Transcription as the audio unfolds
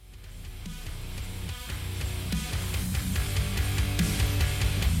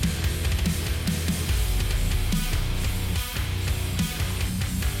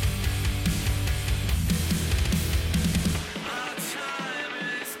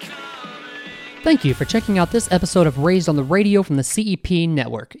Thank you for checking out this episode of Raised on the Radio from the CEP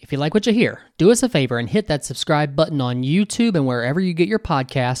Network. If you like what you hear, do us a favor and hit that subscribe button on YouTube and wherever you get your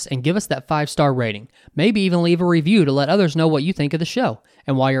podcasts and give us that 5-star rating. Maybe even leave a review to let others know what you think of the show.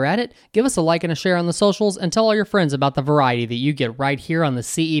 And while you're at it, give us a like and a share on the socials and tell all your friends about the variety that you get right here on the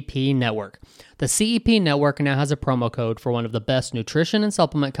CEP Network. The CEP Network now has a promo code for one of the best nutrition and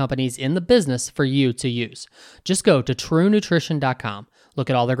supplement companies in the business for you to use. Just go to TrueNutrition.com. Look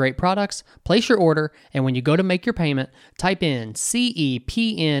at all their great products, place your order, and when you go to make your payment, type in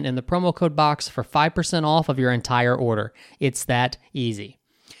CEPN in the promo code box for 5% off of your entire order. It's that easy.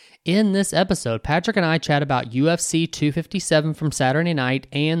 In this episode, Patrick and I chat about UFC 257 from Saturday night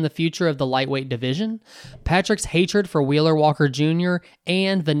and the future of the lightweight division, Patrick's hatred for Wheeler Walker Jr.,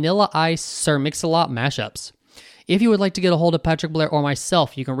 and Vanilla Ice Sir Mix-a-Lot mashups. If you would like to get a hold of Patrick Blair or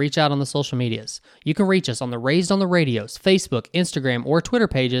myself, you can reach out on the social medias. You can reach us on the Raised on the Radios, Facebook, Instagram, or Twitter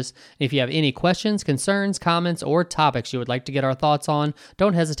pages. If you have any questions, concerns, comments, or topics you would like to get our thoughts on,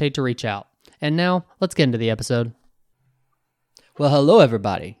 don't hesitate to reach out. And now, let's get into the episode. Well, hello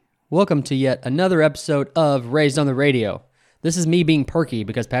everybody. Welcome to yet another episode of Raised on the Radio. This is me being perky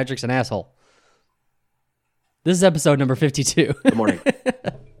because Patrick's an asshole. This is episode number 52. Good morning.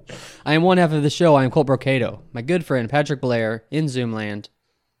 I am one half of the show. I am Colt Brocado. My good friend Patrick Blair in Zoomland.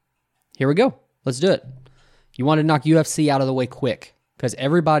 Here we go. Let's do it. You want to knock UFC out of the way quick because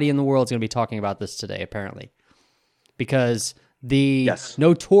everybody in the world is going to be talking about this today, apparently. Because the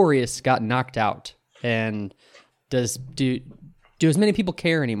Notorious got knocked out. And do as many people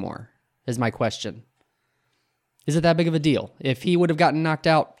care anymore, is my question. Is it that big of a deal? If he would have gotten knocked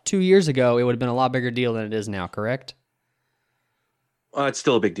out 2 years ago, it would have been a lot bigger deal than it is now, correct? It's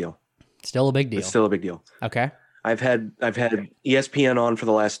still a big deal. Still a big deal. It's still a big deal. Okay. I've had ESPN on for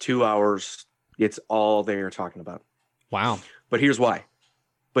the last 2 hours. It's all they're talking about. Wow. But here's why.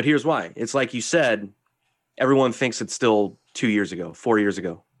 It's like you said, everyone thinks it's still 2 years ago, 4 years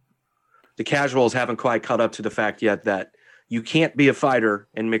ago. The casuals haven't quite caught up to the fact yet that you can't be a fighter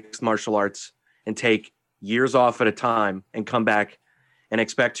in mixed martial arts and take years off at a time and come back and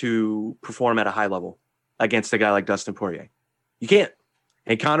expect to perform at a high level against a guy like Dustin Poirier. You can't.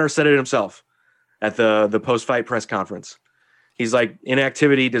 And Conor said it himself at the post-fight press conference. He's like,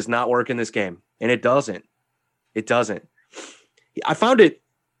 inactivity does not work in this game. And it doesn't. It doesn't. I found it.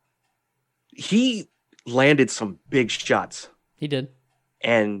 He landed some big shots. He did.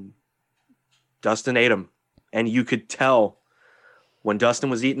 And Dustin ate them. And you could tell when Dustin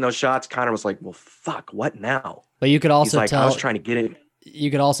was eating those shots, Conor was like, well, fuck, what now? But you could also tell. I was trying to get it.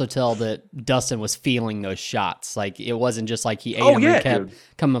 You could also tell that Dustin was feeling those shots. Like, it wasn't just like he ate them and kept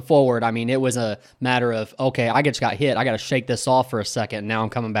coming forward. I mean, it was a matter of, okay, I just got hit. I got to shake this off for a second. And now I'm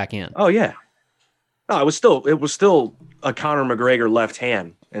coming back in. Oh, yeah. No, it was still a Conor McGregor left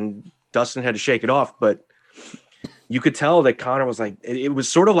hand. And Dustin had to shake it off. But you could tell that Conor was like, it was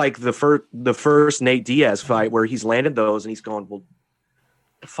sort of like the first Nate Diaz fight where he's landed those and he's going, well,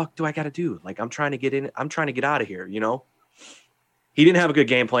 the fuck do I got to do? Like, I'm trying to get in. I'm trying to get out of here, you know? He didn't have a good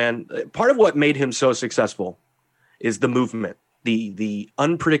game plan. Part of what made him so successful is the movement, the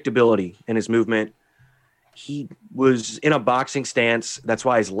unpredictability in his movement. He was in a boxing stance. That's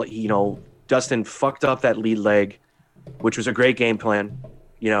why Dustin fucked up that lead leg, which was a great game plan.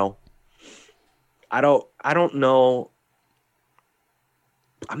 You know, I don't know.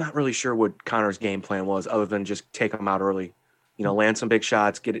 I'm not really sure what Conor's game plan was other than just take him out early, land some big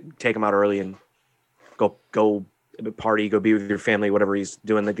shots, take him out early and go party, go be with your family, whatever he's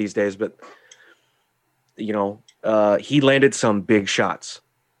doing these days. But, he landed some big shots.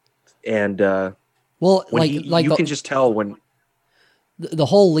 And, you can just tell when the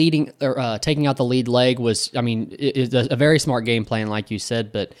whole leading or taking out the lead leg was, I mean, it's a very smart game plan, like you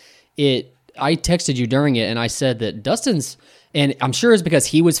said, but I texted you during it and I said that Dustin's, and I'm sure it's because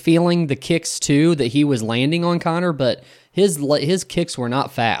he was feeling the kicks too, that he was landing on Conor, but his kicks were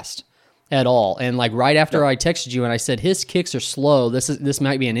not fast at all. And like right after I texted you and I said his kicks are slow, this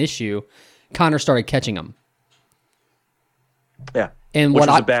might be an issue, Conor started catching them. Yeah. And which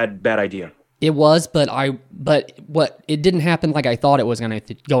was a bad idea. It was, but it didn't happen like I thought it was going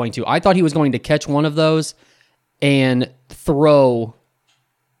to. I thought he was going to catch one of those and throw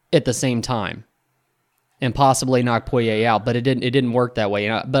at the same time and possibly knock Poirier out, but it didn't work that way.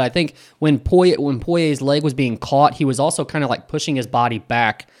 But I think when Poirier's leg was being caught, he was also kind of like pushing his body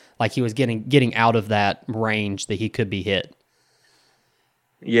back, like he was getting out of that range that he could be hit.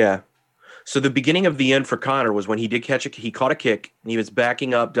 Yeah. So the beginning of the end for Conor was when he did he caught a kick and he was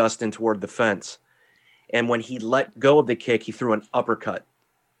backing up Dustin toward the fence. And when he let go of the kick, he threw an uppercut.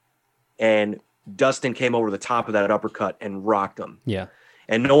 And Dustin came over the top of that uppercut and rocked him. Yeah.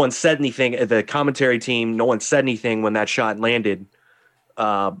 And no one said anything. The commentary team, no one said anything when that shot landed.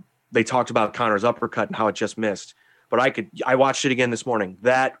 They talked about Conor's uppercut and how it just missed. But I watched it again this morning.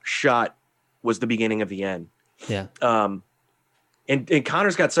 That shot was the beginning of the end. Yeah. And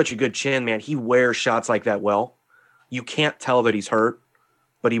Conor's got such a good chin, man. He wears shots like that well. You can't tell that he's hurt,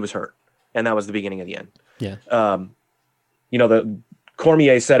 but he was hurt. And that was the beginning of the end. Yeah. The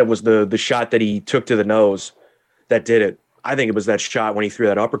Cormier said it was the shot that he took to the nose that did it. I think it was that shot when he threw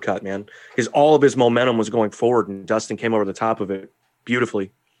that uppercut, man. Because all of his momentum was going forward, and Dustin came over the top of it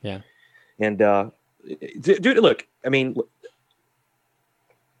beautifully. Yeah. And, dude, look, I mean,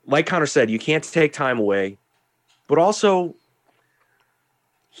 like Conor said, you can't take time away. But also,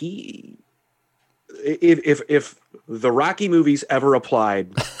 if the Rocky movies ever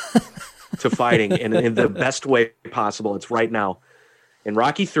applied to fighting in the best way possible, it's right now. In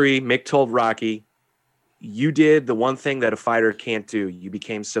Rocky 3, Mick told Rocky, you did the one thing that a fighter can't do. You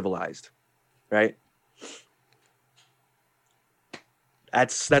became civilized, right?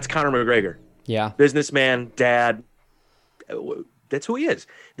 That's Conor McGregor. Yeah. Businessman, dad. That's who he is.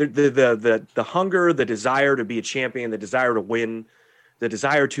 The hunger, the desire to be a champion, the desire to win, the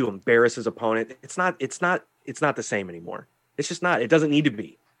desire to embarrass his opponent. It's not the same anymore. It's just not. It doesn't need to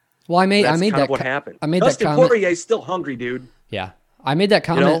be. Well, I made that what happened. I made Dustin that comment. Poirier's still hungry, dude. Yeah. I made that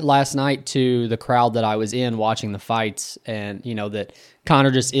comment last night to the crowd that I was in watching the fights, and that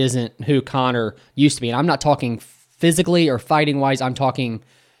Conor just isn't who Conor used to be. And I'm not talking physically or fighting wise. I'm talking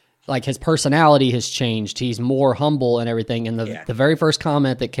like his personality has changed. He's more humble and everything. And the very first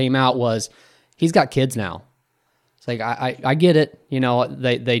comment that came out was, he's got kids now. It's like, I get it.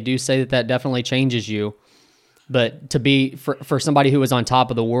 They do say that definitely changes you, but to be for somebody who was on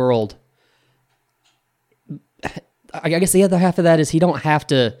top of the world, I guess the other half of that is he don't have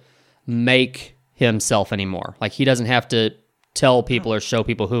to make himself anymore. Like, he doesn't have to tell people or show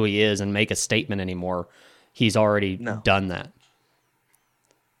people who he is and make a statement anymore. He's already done that.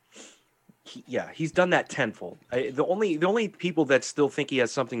 He's done that tenfold. The only people that still think he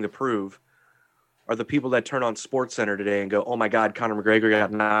has something to prove are the people that turn on SportsCenter today and go, "Oh my God, Conor McGregor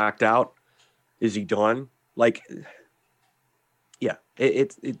got knocked out. Is he done?" Like,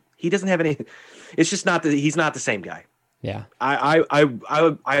 he doesn't have any. It's just not that he's not the same guy. Yeah.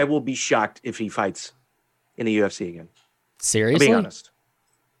 I will be shocked if he fights in the UFC again. Seriously? I'm being honest.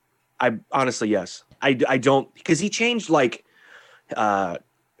 I honestly, yes. I don't, because he changed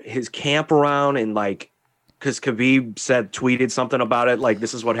his camp around, and because Khabib tweeted something about it, like,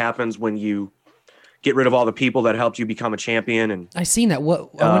 this is what happens when you get rid of all the people that helped you become a champion. And I seen that.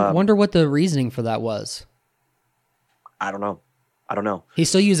 I wonder what the reasoning for that was. I don't know. He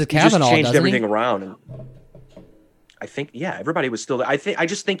still uses He just Kavanaugh, changed doesn't everything he? around, and I think everybody was still there. I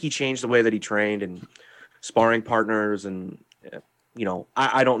just think he changed the way that he trained and sparring partners, and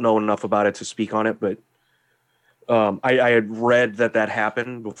I don't know enough about it to speak on it, but I had read that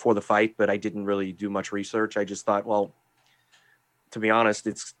happened before the fight, but I didn't really do much research. I just thought, well, to be honest,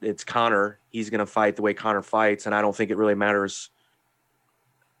 it's Conor. He's going to fight the way Conor fights, and I don't think it really matters.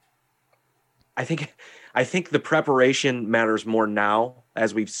 I think the preparation matters more now,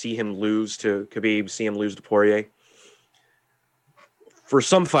 as we see him lose to Khabib, see him lose to Poirier. For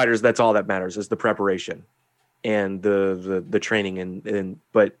some fighters, that's all that matters, is the preparation and the training,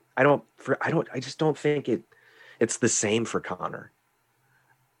 but I just don't think it's the same for Conor,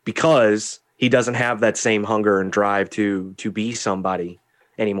 because he doesn't have that same hunger and drive to be somebody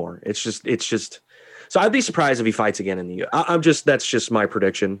anymore. It's just. So I'd be surprised if he fights again in the. That's just my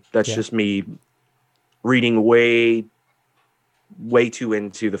prediction. That's just me reading way too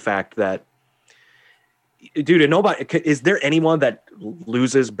into the fact that, dude, is there anyone that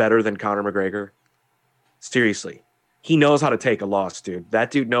loses better than Conor McGregor? Seriously, he knows how to take a loss, dude.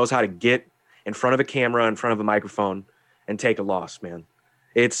 That dude knows how to get in front of a camera, in front of a microphone, and take a loss, man.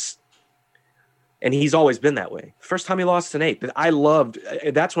 And he's always been that way. First time he lost to Nate,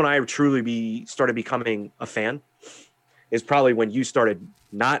 that's when I truly started becoming a fan, is probably when you started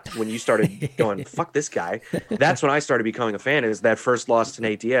going, fuck this guy. That's when I started becoming a fan, is that first loss to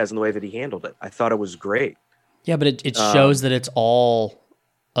Nate Diaz and the way that he handled it. I thought it was great. Yeah, but it shows that it's all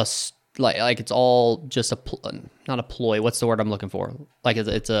it's all just not a ploy. What's the word I'm looking for? Like,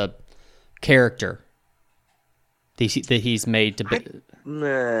 it's a character that he's made to be.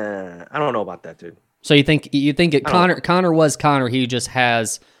 I don't know about that, dude. So you think Conor was Conor? He just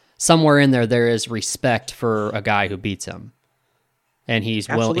has somewhere in there is respect for a guy who beats him, and he's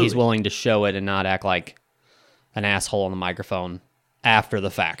willing to show it and not act like an asshole on the microphone after the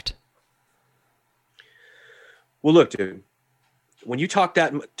fact. Well, look, dude, when you talk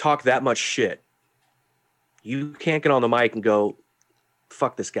that much shit, you can't get on the mic and go,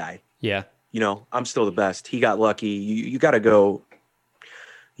 fuck this guy. Yeah. I'm still the best. He got lucky. You got to go.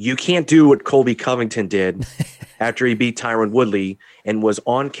 You can't do what Colby Covington did after he beat Tyron Woodley and was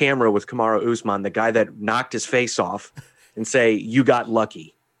on camera with Kamaru Usman, the guy that knocked his face off, and say, you got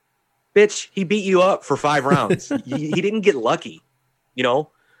lucky. Bitch, he beat you up for 5 rounds. He didn't get lucky.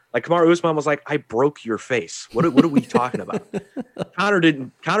 Like Kamaru Usman was like, I broke your face. What are we talking about?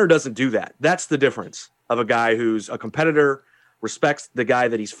 Conor doesn't do that. That's the difference of a guy who's a competitor, respects the guy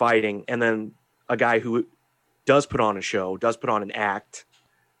that he's fighting, and then a guy who does put on a show, does put on an act,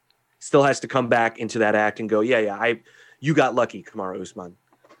 still has to come back into that act and go, you got lucky, Kamaru Usman.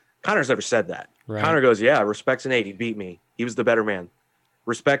 Conor's never said that. Right. Conor goes, respect to Nate. He beat me. He was the better man.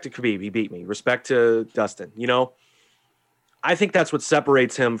 Respect to Khabib. He beat me. Respect to Dustin. I think that's what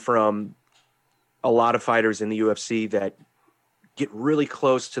separates him from a lot of fighters in the UFC that get really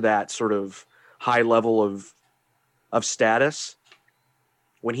close to that sort of high level of status.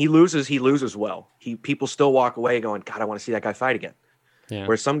 When he loses well. People still walk away going, God, I want to see that guy fight again. Yeah.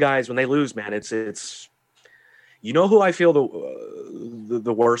 Where some guys, when they lose, man, it's who I feel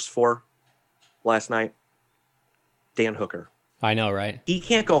the worst for last night? Dan Hooker. I know, right? He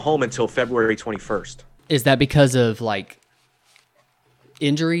can't go home until February 21st. Is that because of like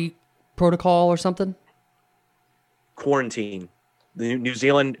injury protocol or something? Quarantine. New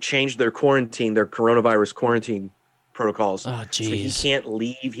Zealand changed their coronavirus quarantine protocols. Oh, geez. So he can't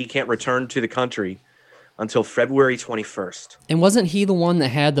leave. He can't return to the country until February 21st. And wasn't he the one that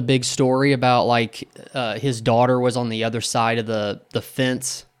had the big story about like his daughter was on the other side of the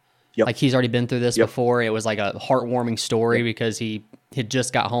fence? Yep. Like he's already been through this before. It was like a heartwarming story because he had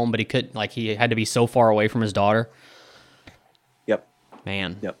just got home, but he had to be so far away from his daughter. Yep.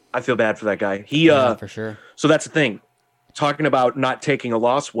 Man. Yep. I feel bad for that guy. For sure. So that's the thing. Talking about not taking a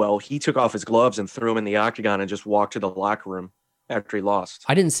loss well, he took off his gloves and threw them in the octagon and just walked to the locker room after he lost.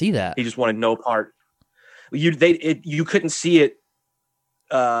 I didn't see that. He just wanted no part. You couldn't see it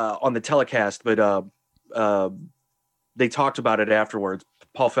on the telecast, but they talked about it afterwards.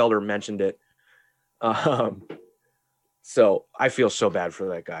 Paul Felder mentioned it. So I feel so bad for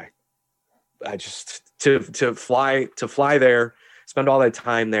that guy. I just to fly there, spend all that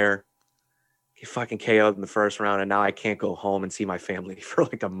time there, get fucking KO'd in the first round, and now I can't go home and see my family for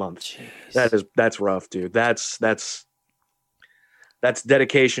like a month. Jeez. That's rough, dude. That's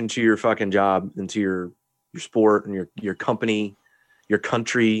dedication to your fucking job and to your sport and your company, your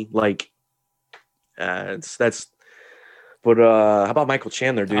country. Like that's. But how about Michael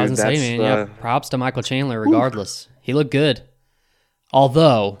Chandler, dude? I was gonna say, man, props to Michael Chandler regardless. He looked good.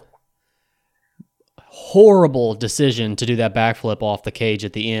 Although, horrible decision to do that backflip off the cage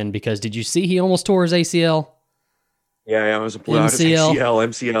at the end, because did you see he almost tore his ACL? Yeah, it was a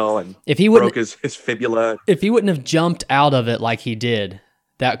MCL, and if he broke his fibula. If he wouldn't have jumped out of it like he did,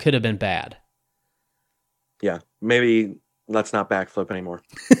 that could have been bad. Yeah, maybe let's not backflip anymore.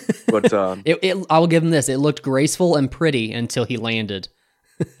 But I will give him this. It looked graceful and pretty until he landed.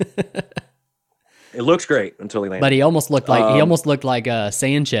 It looks great until he landed. But he almost looked like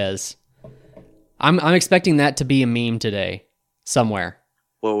Sanchez. I'm expecting that to be a meme today somewhere.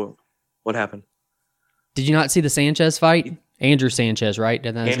 Whoa, what happened? Did you not see the Sanchez fight? Andrew Sanchez, right?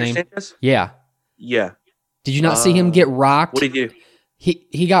 Isn't that his name? Sanchez? Yeah. Yeah. Did you not see him get rocked? What did he do?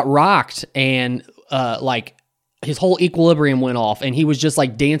 He got rocked and like his whole equilibrium went off and he was just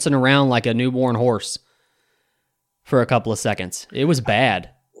like dancing around like a newborn horse for a couple of seconds. It was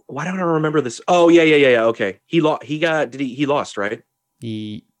bad. Why don't I remember this? Oh, yeah. Okay. He lost, right?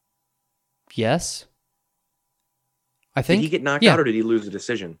 Yes. I think. Did he get knocked out or did he lose the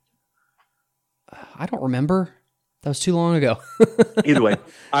decision? I don't remember. That was too long ago. Either way,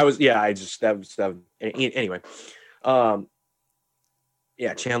 anyway.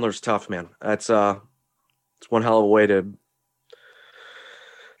 Yeah, Chandler's tough, man. It's one hell of a way to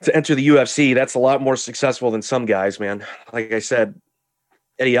enter the UFC. That's a lot more successful than some guys, man. Like I said,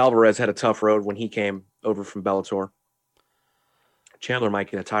 Eddie Alvarez had a tough road when he came over from Bellator. Chandler might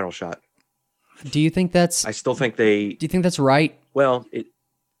get a title shot. Do you think that's? I still think they. Do you think that's right? Well,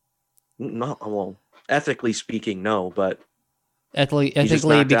 ethically speaking, no, but ethically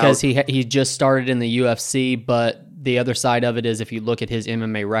because he just started in the UFC. But the other side of it is, if you look at his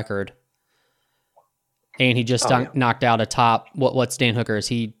MMA record, and he just knocked out a top. What's Dan Hooker?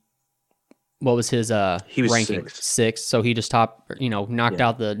 What was his he was ranking? Six. So he just knocked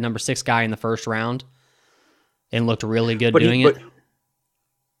out the number 6 guy in the first round, and looked really good doing it.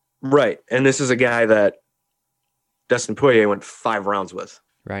 Right, and this is a guy that Dustin Poirier went 5 rounds with.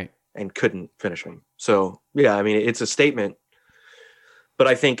 Right. And couldn't finish him. So, yeah, I mean, it's a statement. But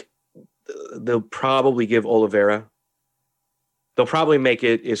I think they'll probably give Oliveira they'll probably make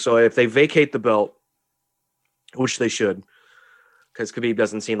it so if they vacate the belt, which they should, because Khabib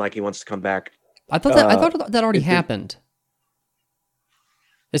doesn't seem like he wants to come back. I thought that already happened.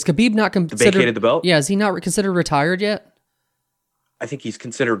 Is Khabib not considered vacated the belt? Yeah, is he not considered retired yet? I think he's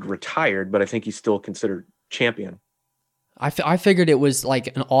considered retired, but I think he's still considered champion. I figured it was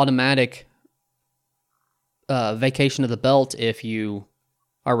like an automatic vacation of the belt if you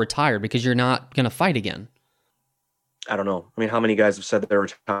are retired because you're not going to fight again. I don't know. I mean, how many guys have said they're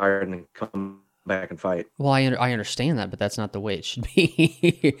retired and then come back and fight? Well, I understand that, but that's not the way it should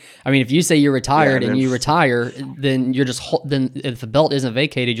be. I mean, if you say you're retired and you retire, then you're just then if the belt isn't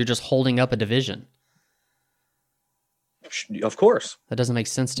vacated, you're just holding up a division. Of course, that doesn't make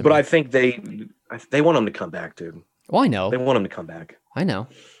sense to me. But I think they want him to come back, dude. Well, I know they want him to come back. I know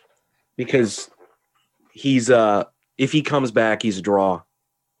because he's if he comes back, he's a draw.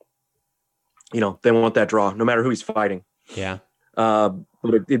 You know, they want that draw, no matter who he's fighting. Yeah. But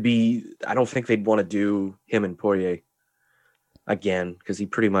it'd be, I don't think they'd want to do him and Poirier again because he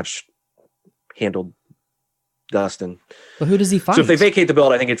pretty much handled Dustin. But who does he fight? So if they vacate the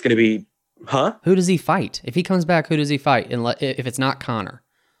belt, I think it's going to be, Who does he fight? If he comes back, who does he fight? If it's not Conor?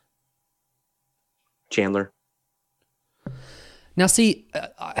 Chandler. Now, see,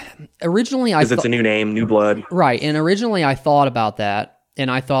 originally because it's a new name, new blood. Right. And originally I thought about that. And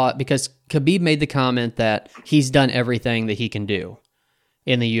I thought, because Khabib made the comment that he's done everything that he can do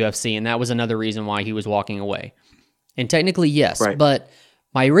in the UFC, and that was another reason why he was walking away. And technically, yes. Right. But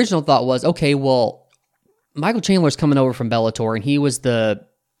my original thought was, okay, well, Michael Chandler's coming over from Bellator, and he was the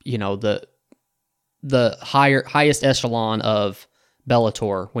highest echelon of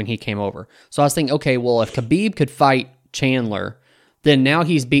Bellator when he came over. So I was thinking, okay, well, if Khabib could fight Chandler, then now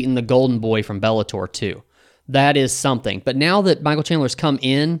he's beaten the golden boy from Bellator too. That is something. But now that Michael Chandler's come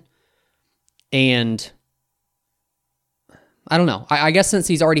in, and I don't know. I guess since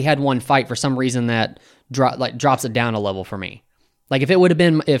he's already had one fight, for some reason that drops it down a level for me. Like if it would have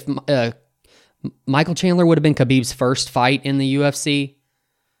been, if Michael Chandler would have been Khabib's first fight in the UFC.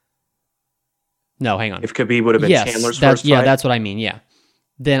 No, hang on. If Khabib would have been Chandler's first fight? Yeah, that's what I mean, yeah.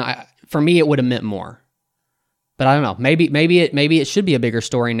 Then for me, it would have meant more. But I don't know. Maybe it should be a bigger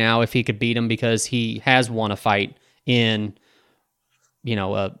story now if he could beat him because he has won a fight in,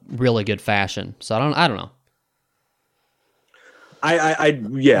 a really good fashion. So I don't know. I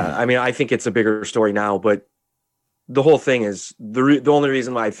mean, I think it's a bigger story now, but the whole thing is the only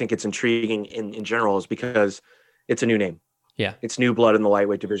reason why I think it's intriguing in general is because it's a new name. Yeah. It's new blood in the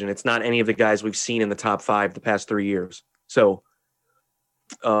lightweight division. It's not any of the guys we've seen in the top 5 the past 3 years. So,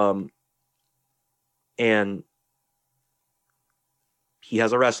 and he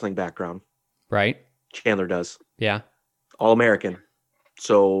has a wrestling background. Right. Chandler does. Yeah. All-American.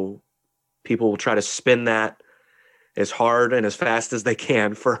 So people will try to spin that as hard and as fast as they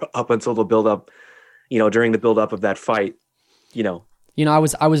can for up until the build up, during the build up of that fight, I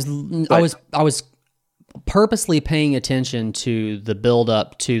was purposely paying attention to the build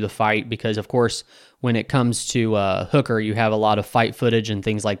up to the fight because of course when it comes to Hooker, you have a lot of fight footage and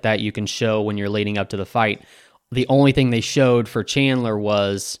things like that you can show when you're leading up to the fight. The only thing they showed for Chandler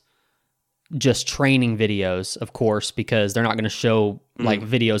was just training videos, of course, because they're not going to show like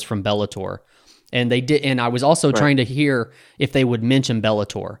videos from Bellator. And they did, and I was also trying to hear if they would mention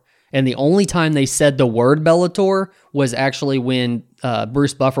Bellator. And the only time they said the word Bellator was actually when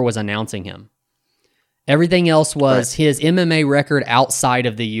Bruce Buffer was announcing him. Everything else was his MMA record outside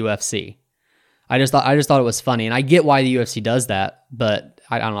of the UFC. I just thought it was funny, and I get why the UFC does that, but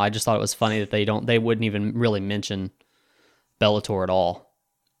I don't know. I just thought it was funny that they wouldn't even really mention Bellator at all.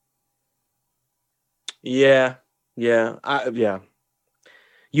 Yeah. You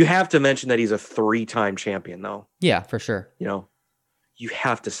have to mention that he's a 3-time champion, though. Yeah, for sure. You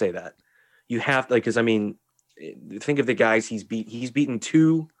have to say that. You have to, because I mean, think of the guys he's beat. He's beaten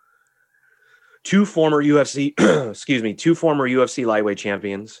two former UFC, two former UFC lightweight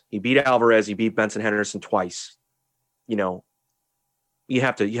champions. He beat Alvarez. He beat Benson Henderson twice. You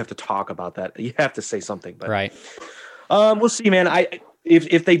have to talk about that. You have to say something. But, right. We'll see, man.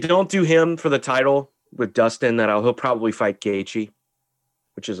 If they don't do him for the title with Dustin, then he'll probably fight Gaethje,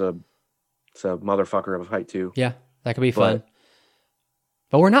 which is it's a motherfucker of a fight too. Yeah, that could be fun.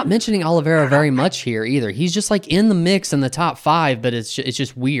 But we're not mentioning Oliveira very much here either. He's just like in the mix in the top 5, but it's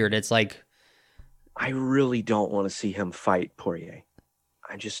just weird. It's like, I really don't want to see him fight Poirier.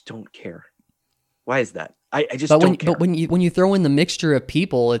 I just don't care. Why is that? I just don't care. But when you throw in the mixture of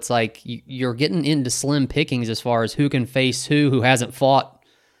people, it's like you're getting into slim pickings as far as who can face who hasn't fought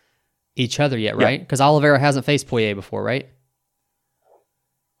each other yet, right? Because Oliveira hasn't faced Poirier before, right?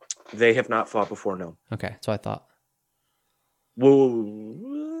 They have not fought before, no. Okay, that's what I thought.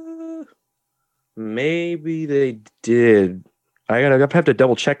 Well, maybe they did. I have to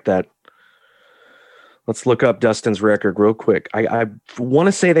double check that. Let's look up Dustin's record real quick. I want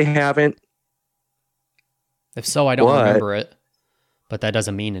to say they haven't. If so, I don't remember it, but that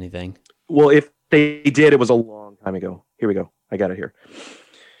doesn't mean anything. Well, if they did, it was a long time ago. Here we go. I got it here.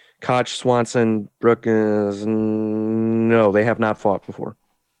 Koch, Swanson, Brookins. No, they have not fought before.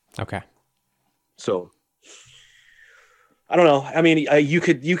 Okay. So I don't know. I mean, you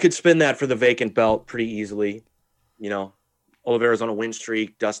could spin that for the vacant belt pretty easily. You know, Oliveira's on a win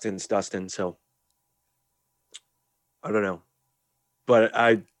streak. Dustin. So I don't know. But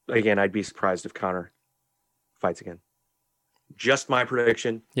I'd be surprised if Conor fights again. Just my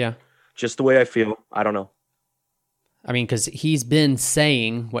prediction. Yeah. Just the way I feel. I don't know. I mean, because he's been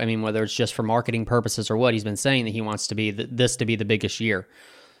saying, I mean, whether it's just for marketing purposes or what, he's been saying that he wants to be this to be the biggest year.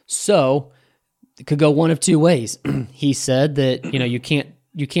 So it could go one of two ways. He said that, you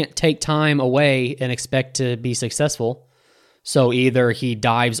can't take time away and expect to be successful. So either he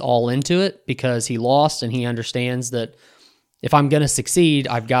dives all into it because he lost and he understands that if I'm going to succeed,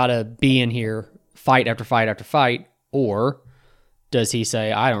 I've got to be in here fight after fight after fight, or does he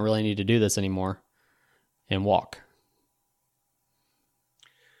say, I don't really need to do this anymore and walk?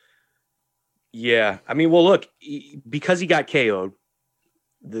 Yeah. I mean, well, look, because he got KO'd,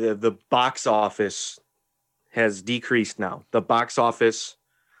 the box office has decreased now. The box office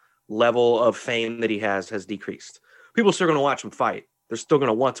level of fame that he has decreased. People are still going to watch him fight. They're still going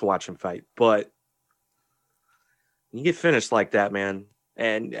to want to watch him fight. But you get finished like that, man,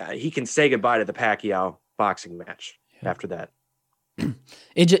 and he can say goodbye to the Pacquiao boxing match after that.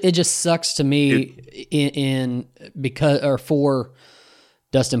 It just sucks to me for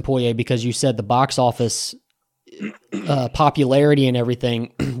Dustin Poirier, because you said the box office popularity and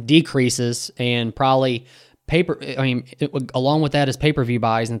everything decreases, and probably along with that is pay-per-view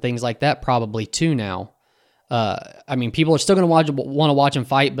buys and things like that probably too now. I mean, people are still going to want to watch him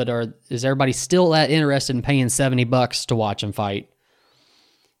fight, but is everybody still that interested in paying $70 to watch him fight?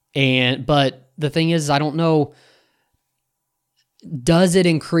 But the thing is, I don't know, does it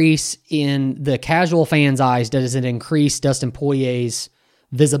increase in the casual fan's eyes? Does it increase Dustin Poirier's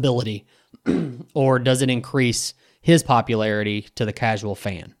visibility, or does it increase his popularity to the casual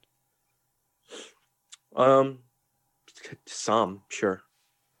fan? Some, sure.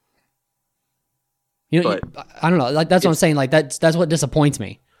 But I don't know. Like, that's what I'm saying. Like, that's what disappoints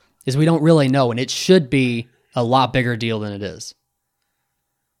me, is we don't really know, and it should be a lot bigger deal than it is.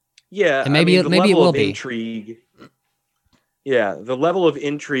 Yeah, and maybe it will be. Intrigue. Yeah, the level of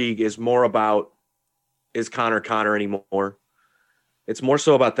intrigue is more about, is Conor anymore? It's more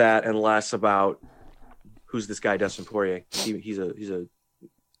so about that and less about who's this guy Dustin Poirier. He's a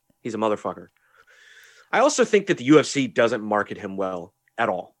motherfucker. I also think that the UFC doesn't market him well at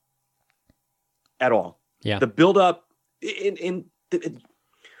all. At all. Yeah. The build-up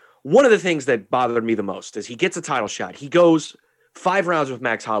one of the things that bothered me the most is he gets a title shot. He goes 5 rounds with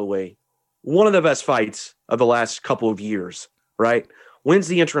Max Holloway, one of the best fights of the last couple of years, right? Wins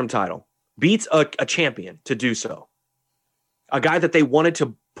the interim title, beats a champion to do so. A guy that they wanted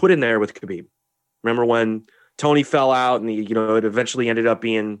to put in there with Khabib. Remember when Tony fell out and it eventually ended up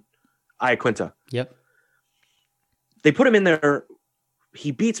being Iaquinta. Yep. They put him in there.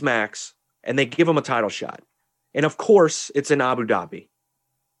 He beats Max, and they give him a title shot. And of course, it's in Abu Dhabi,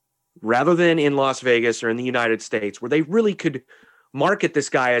 rather than in Las Vegas or in the United States, where they really could market this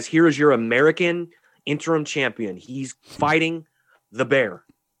guy as, here is your American interim champion. He's fighting the Bear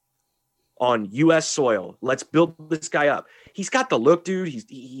on U.S. soil. Let's build this guy up. He's got the look, dude.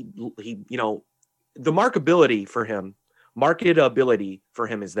 He the marketability for him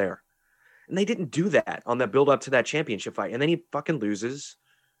is there. And they didn't do that on the build up to that championship fight. And then he fucking loses,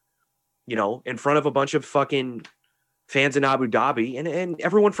 in front of a bunch of fucking fans in Abu Dhabi, and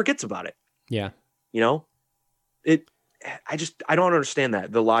everyone forgets about it. Yeah. I don't understand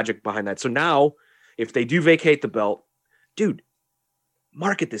that, the logic behind that. So now if they do vacate the belt, dude,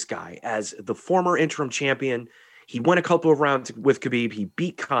 market this guy as the former interim champion. He won a couple of rounds with Khabib. He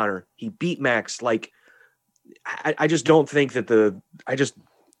beat Conor. He beat Max. Like, I just don't think that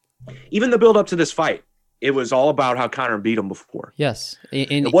even the build up to this fight, it was all about how Conor beat him before. Yes.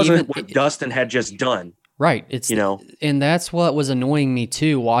 And it wasn't what Dustin had just done. Right. And that's what was annoying me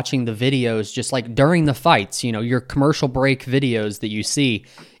too, watching the videos, just like during the fights, your commercial break videos that you see,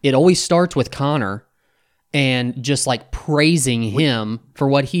 it always starts with Conor and just like praising him for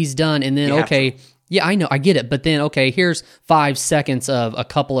what he's done. And then, yeah, I know, I get it. But then, here's 5 seconds of a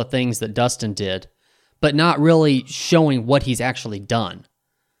couple of things that Dustin did, but not really showing what he's actually done.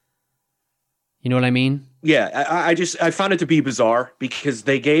 You know what I mean? Yeah, I found it to be bizarre because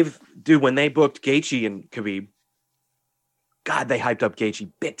when they booked Gaethje and Khabib, God, they hyped up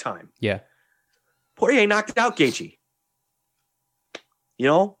Gaethje big time. Yeah. Poirier knocked out Gaethje. You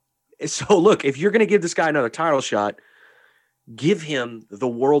know? So look, if you're going to give this guy another title shot, give him the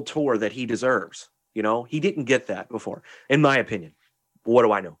world tour that he deserves. You know, he didn't get that before, in my opinion. What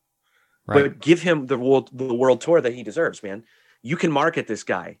do I know? Right. But give him the world tour that he deserves, man. You can market this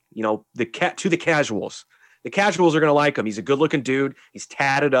guy, you know, to the casuals. The casuals are going to like him. He's a good-looking dude. He's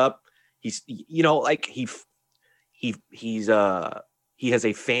tatted up. He's, you know, like he has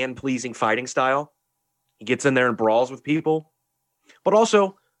a fan-pleasing fighting style. He gets in there and brawls with people, but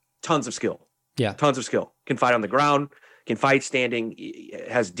also tons of skill. Yeah. Tons of skill. Can fight on the ground, can fight standing,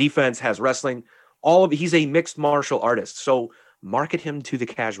 has defense, has wrestling. He's a mixed martial artist. So market him to the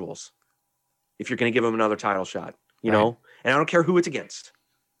casuals if you're going to give him another title shot, you know? And I don't care who it's against.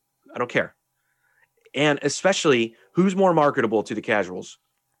 I don't care. And especially, who's more marketable to the casuals?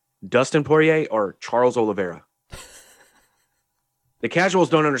 Dustin Poirier or Charles Oliveira? The casuals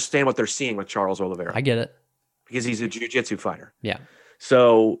don't understand what they're seeing with Charles Oliveira. I get it. Because he's a jiu-jitsu fighter. Yeah.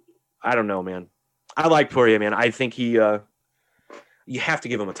 So, I don't know, man. I like Poirier, man. I think you have to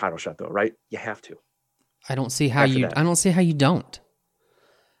give him a title shot, though, right? You have to. I don't see how you don't.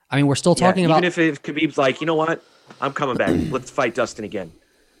 I mean, we're still talking even about... if Khabib's like, you know what? I'm coming back. Let's fight Dustin again.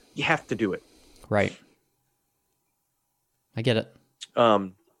 You have to do it. Right. I get it.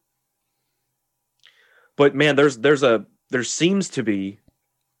 But man, there seems to be...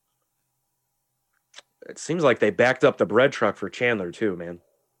 It seems like they backed up the bread truck for Chandler too, man.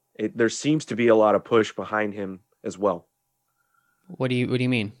 There seems to be a lot of push behind him as well. What do you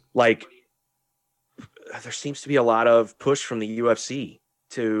mean? Like, there seems to be a lot of push from the UFC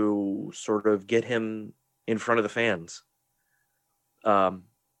to sort of get him in front of the fans.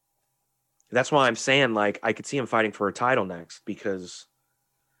 That's why I'm saying, like, I could see him fighting for a title next, because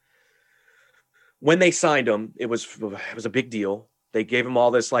when they signed him, it was a big deal. They gave him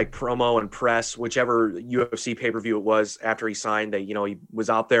all this like promo and press, whichever UFC pay-per-view it was after he signed. He was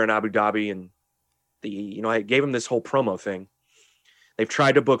out there in Abu Dhabi, and I gave him this whole promo thing. They've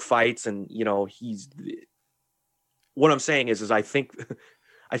tried to book fights, and what I'm saying is I think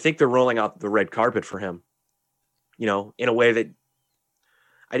they're rolling out the red carpet for him, in a way that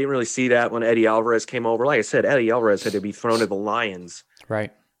I didn't really see that when Eddie Alvarez came over. Like I said, Eddie Alvarez had to be thrown to the lions,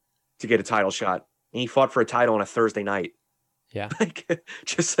 right, to get a title shot. And he fought for a title on a Thursday night. Yeah. Like,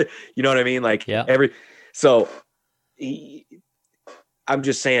 just, you know what I mean? Like, yeah. I'm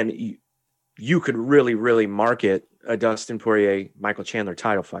just saying you could really, really market a Dustin Poirier, Michael Chandler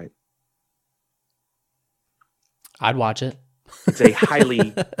title fight. I'd watch it. It's a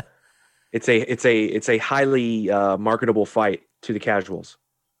highly, it's a highly marketable fight to the casuals.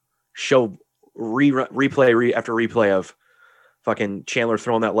 Show replay after replay of fucking Chandler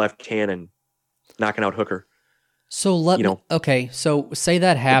throwing that left hand and knocking out Hooker. So so say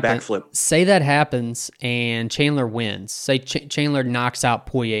that happens. Say that happens and Chandler wins. Say Chandler knocks out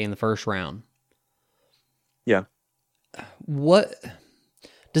Poirier in the first round. Yeah. What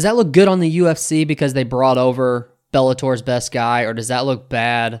does that look good on the UFC because they brought over Bellator's best guy, or does that look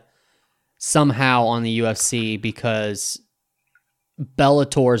bad somehow on the UFC because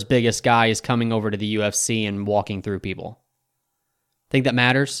Bellator's biggest guy is coming over to the UFC and walking through people? Think that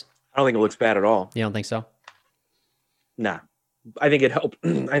matters? I don't think it looks bad at all. You don't think so? Nah. I think it helps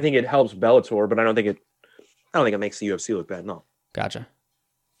Bellator, but I don't think it makes the UFC look bad. No. Gotcha.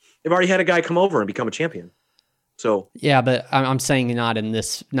 They've already had a guy come over and become a champion. So yeah, but I'm saying not in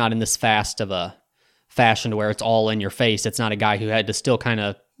this fast of a fashion to where it's all in your face. It's not a guy who had to still kind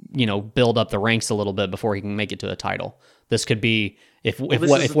of, build up the ranks a little bit before he can make it to a title. This could be if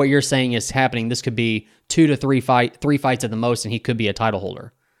what you're saying is happening, this could be 2 to 3 fights at the most, and he could be a title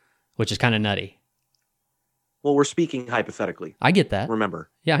holder, which is kind of nutty. Well, we're speaking hypothetically. I get that.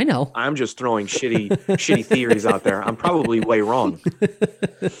 Remember. Yeah, I know. I'm just throwing shitty theories out there. I'm probably way wrong.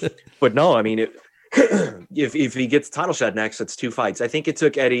 But no, I mean, if he gets title shot next, it's 2 fights. I think it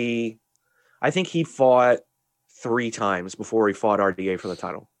took Eddie, I think he fought 3 times before he fought RDA for the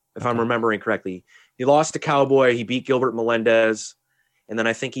title, if I'm remembering correctly. He lost to Cowboy, he beat Gilbert Melendez, and then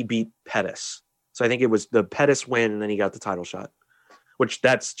I think he beat Pettis. So I think it was the Pettis win, and then he got the title shot, which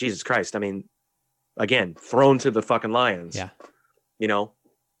that's Jesus Christ. I mean, again, thrown to the fucking lions. Yeah.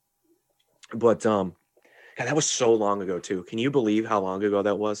 But God, that was so long ago too. Can you believe how long ago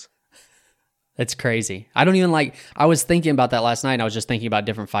that was? That's crazy. I don't even I was thinking about that last night, and I was just thinking about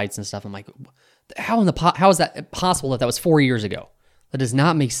different fights and stuff. I'm like, how is that possible that was 4 years ago? That does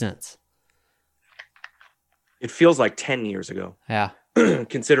not make sense. It feels like 10 years ago. Yeah.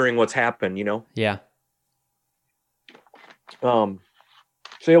 Considering what's happened, Yeah. So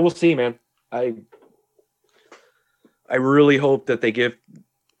yeah, we'll see, man. I really hope that they give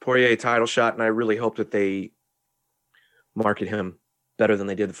Poirier a title shot, and I really hope that they market him better than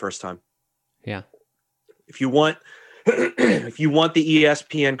they did the first time. Yeah. If you want if you want the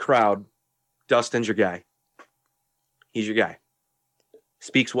ESPN crowd, Dustin's your guy. He's your guy.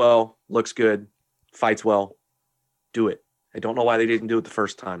 Speaks well, looks good, fights well. Do it. I don't know why they didn't do it the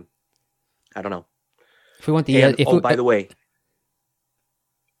first time. I don't know. If we want the by the way,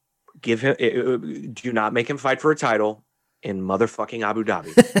 give him do not make him fight for a title in motherfucking Abu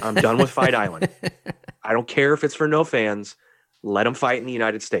Dhabi. I'm done with Fight Island. I don't care if it's for no fans. Let him fight in the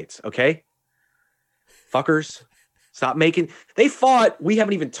United States, okay? Fuckers, stop making. They fought. We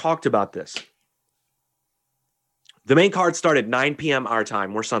haven't even talked about this. The main card started 9 p.m. our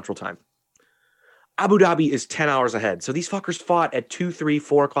time. We're Central Time. Abu Dhabi is 10 hours ahead. So these fuckers fought at 2, 3,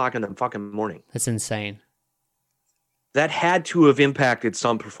 4 o'clock in the fucking morning. That's insane. That had to have impacted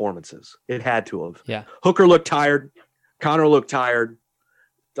some performances. It had to have. Yeah. Hooker looked tired. Conor looked tired.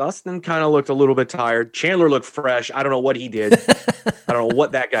 Dustin kind of looked a little bit tired. Chandler looked fresh. I don't know what he did. I don't know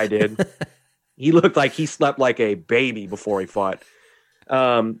what that guy did. He looked like he slept like a baby before he fought.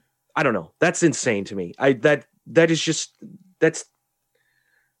 I don't know. That's insane to me. That is just, that's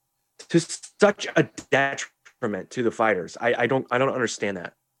to such a detriment to the fighters. I don't understand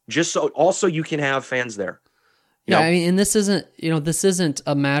that. Just so also you can have fans there. Yeah, I mean, and this isn't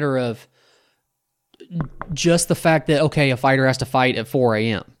a matter of just the fact that, okay, a fighter has to fight at 4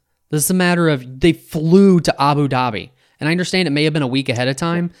 a.m. This is a matter of they flew to Abu Dhabi. And I understand it may have been a week ahead of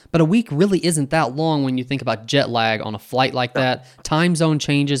time, but a week really isn't that long when you think about jet lag on a flight like that, time zone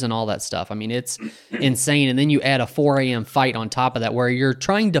changes and all that stuff. I mean, it's insane. And then you add a 4 a.m. fight on top of that where you're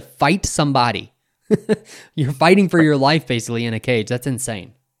trying to fight somebody. You're fighting for your life, basically, in a cage. That's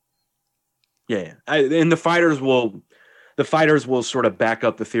insane. Yeah. And the fighters will sort of back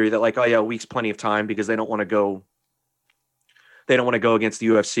up the theory that, like, oh yeah, a week's plenty of time because they don't want to go against the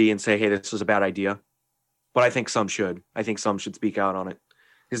UFC and say, hey, this was a bad idea. But I think some should. I think some should speak out on it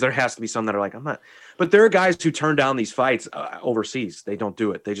because there has to be some that are like, I'm not. But there are guys who turn down these fights overseas. They don't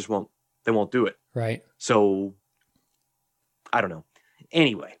do it. They just won't. They won't do it. Right. So I don't know.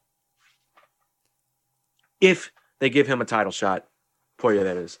 Anyway, if they give him a title shot, Poirier,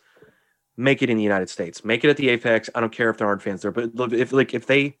 that is, make it in the United States. Make it at the Apex. I don't care if there aren't fans there, but if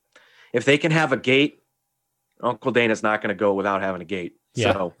they can have a gate, Uncle Dana's not going to go without having a gate.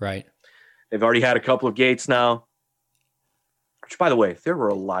 Yeah. So, right. They've already had a couple of gates now. Which, by the way, there were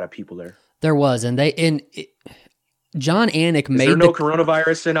a lot of people there. There was, John Anik made. Is there no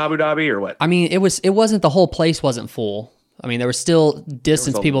coronavirus in Abu Dhabi or what? I mean, it wasn't the whole place wasn't full. I mean, there were still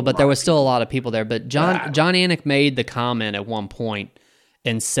distance people, but there was still a lot of people there. But John Anik made the comment at one point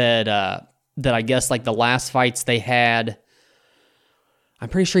and said that I guess like the last fights they had. I'm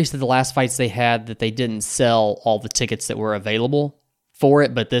pretty sure he said the last fights they had that they didn't sell all the tickets that were available for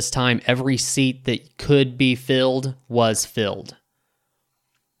it, but this time every seat that could be filled was filled.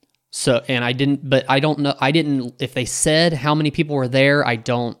 So, and I didn't know if they said how many people were there. I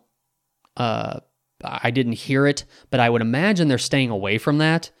didn't hear it, but I would imagine they're staying away from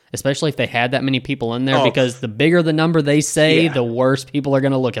that, especially if they had that many people in there, because the bigger the number they say, the worse people are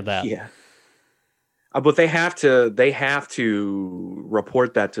going to look at that. Yeah. But they have to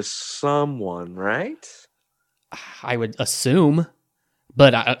report that to someone, right? I would assume.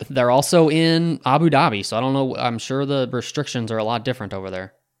 But they're also in Abu Dhabi, so I don't know. I'm sure the restrictions are a lot different over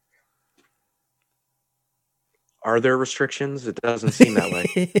there. Are there restrictions? It doesn't seem that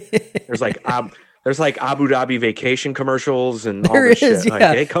way. There's like Abu Dhabi vacation commercials and all this shit. Yeah. Like,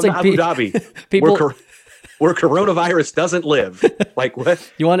 hey, come to Abu Dhabi. People where coronavirus doesn't live. Like what?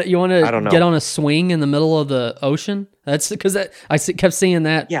 You want to get on a swing in the middle of the ocean? That's because I kept seeing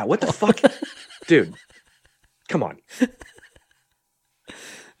that. Yeah. What the fuck, dude? Come on.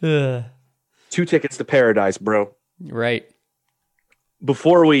 2 tickets to paradise, bro. Right.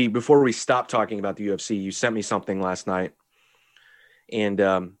 Before we stop talking about the UFC, you sent me something last night, and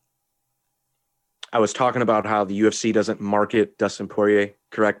I was talking about how the UFC doesn't market Dustin Poirier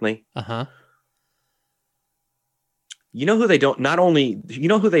correctly. Uh-huh. You know who they not only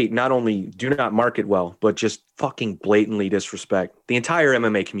do not market well, but just fucking blatantly disrespect. The entire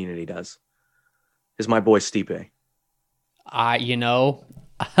MMA community does. Is my boy Stipe.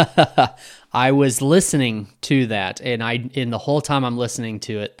 I was listening to that, and the whole time I'm listening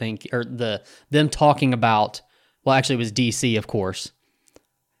to it, them talking about, well, actually it was DC, of course,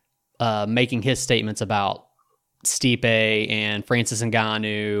 making his statements about Stipe and Francis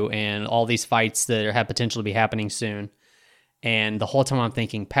Ngannou and all these fights that have potential to be happening soon. And the whole time I'm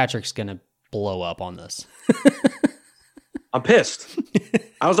thinking, Patrick's going to blow up on this. I'm pissed.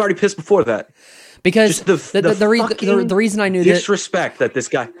 I was already pissed before that. Because Just the reason I knew disrespect that this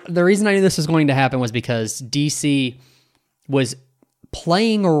guy. The reason I knew this was going to happen was because DC was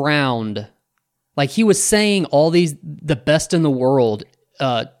playing around, like he was saying all the best in the world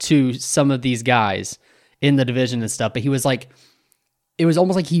to some of these guys in the division and stuff, but he was like, it was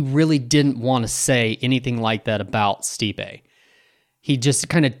almost like he really didn't want to say anything like that about Stipe. He just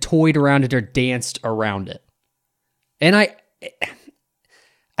kind of toyed around it or danced around it. And I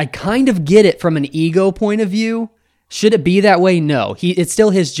kind of get it from an ego point of view. Should it be that way? No. It's still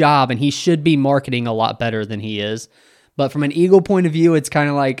his job, and he should be marketing a lot better than he is. But from an ego point of view, it's kind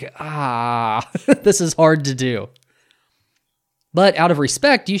of like, this is hard to do. But out of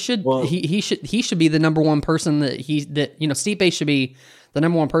respect, he should be the number one person Stipe should be the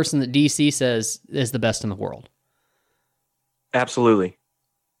number one person that DC says is the best in the world. Absolutely.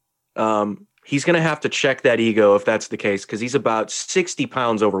 He's going to have to check that ego if that's the case, because he's about 60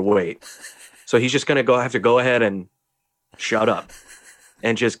 pounds overweight. So he's just going to have to go ahead and shut up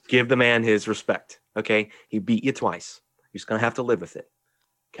and just give the man his respect. Okay. He beat you twice. You're just going to have to live with it.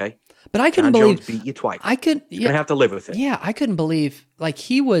 Okay. But I couldn't John believe Jones beat you twice. You're going to have to live with it. Yeah. I couldn't believe like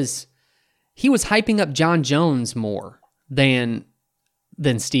he was hyping up John Jones more than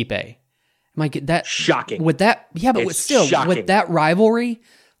Stipe. That shocking with that. Yeah. But shocking. With that rivalry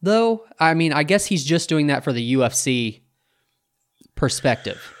though, I mean, I guess he's just doing that for the UFC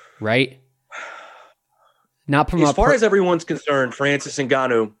perspective, right? Not from as far as everyone's concerned, Francis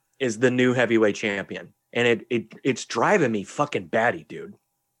Ngannou is the new heavyweight champion, and it's driving me fucking batty, dude.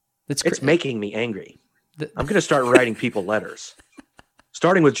 It's making me angry. I'm going to start writing people letters,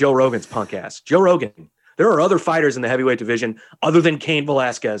 starting with Joe Rogan's punk ass. Joe Rogan, there are other fighters in the heavyweight division other than Cain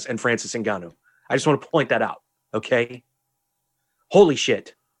Velasquez and Francis Ngannou. I just want to point that out, okay? Holy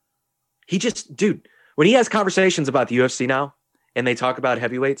shit. Dude, when he has conversations about the UFC now, and they talk about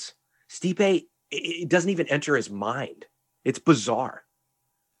heavyweights, Stipe, it doesn't even enter his mind. It's bizarre.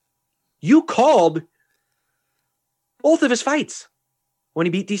 You called both of his fights when he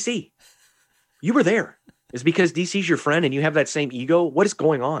beat DC. You were there. Is because DC's your friend and you have that same ego? What is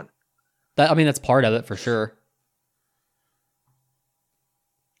going on? That's part of it for sure.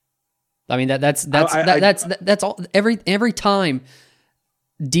 I mean, that's all. Every time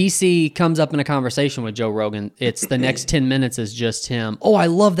DC comes up in a conversation with Joe Rogan, it's the next 10 minutes is just him. Oh, I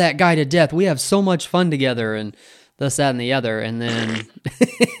love that guy to death. We have so much fun together and this, that, and the other. And then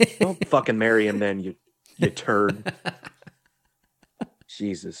don't fucking marry him then, you turd.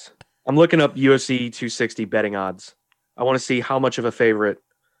 Jesus. I'm looking up UFC 260 betting odds. I want to see how much of a favorite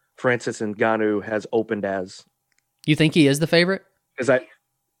Francis Ngannou has opened as. You think he is the favorite?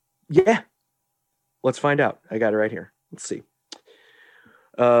 Yeah. Let's find out. I got it right here. Let's see.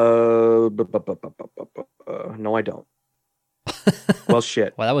 No, I don't. Well,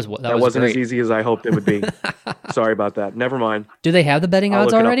 shit. Well, that wasn't great. as easy as I hoped it would be. Sorry about that. Never mind. Do they have the betting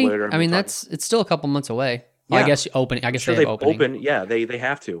odds already? I mean, it's it's still a couple months away. Well, yeah. I guess opening. I guess sure they have opening. Open. Yeah, they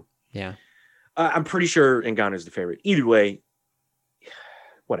have to. Yeah. I'm pretty sure Ngannou is the favorite. Either way,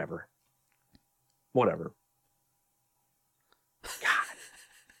 whatever. God.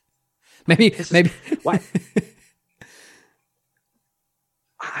 Maybe. Why?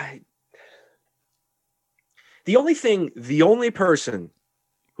 The only person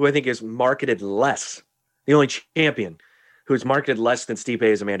who I think is marketed less, the only champion who is marketed less than Stipe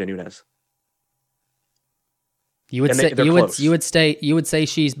is Amanda Nunes. You would say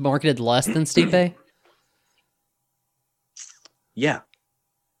she's marketed less than Stipe? Yeah.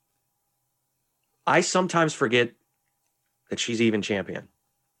 I sometimes forget that she's even champion.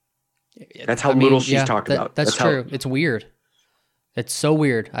 That's how little she's talked about. That's true. It's weird. It's so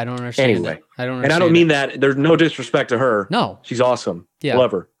weird. I don't understand. Anyway, it. I don't understand. And I don't mean that. There's no disrespect to her. No. She's awesome. Yeah.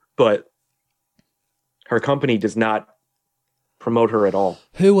 Love her. But her company does not promote her at all.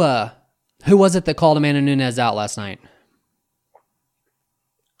 Who was it that called Amanda Nunes out last night?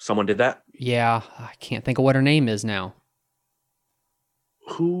 Someone did that? Yeah. I can't think of what her name is now.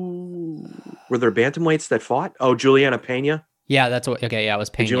 Who were there bantamweights that fought? Oh, Juliana Pena. Yeah, that's what. Okay, yeah, it was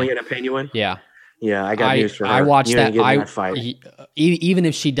Pena. Did Juliana Pena win? Yeah. Yeah, I got news for her. I watched that. That fight. Even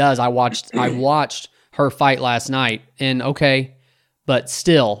if she does, I watched her fight last night, and okay, but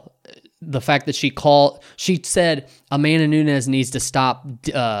still, the fact that she said Amanda Nunes needs to stop.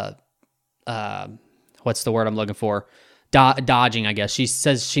 What's the word I'm looking for? Dodging, I guess. She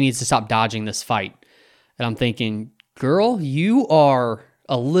says she needs to stop dodging this fight, and I'm thinking, girl, you are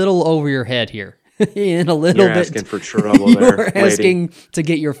a little over your head here, and a little You're bit asking for trouble there. You're asking to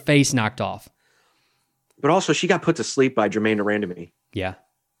get your face knocked off. But also, she got put to sleep by Jermaine Durandamy. Yeah.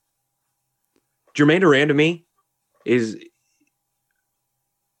 Jermaine Durandamy is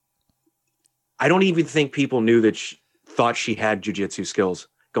I don't even think people knew that thought she had jiu-jitsu skills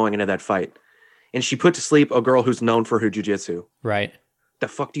going into that fight. And she put to sleep a girl who's known for her jiu-jitsu. Right. The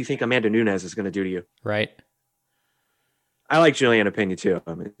fuck do you think Amanda Nunes is going to do to you? Right. I like Juliana Pena too.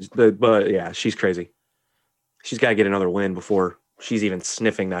 I mean, but yeah, she's crazy. She's got to get another win before she's even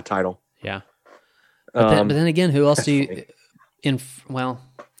sniffing that title. Yeah. But then again, who else do you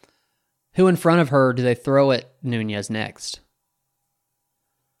who in front of her do they throw at Nunes next?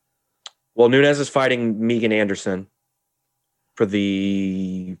 Well, Nunes is fighting Megan Anderson for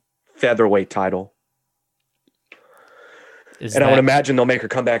the featherweight title. I would imagine they'll make her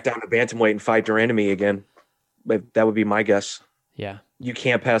come back down to bantamweight and fight Durandamy again. That would be my guess. Yeah. You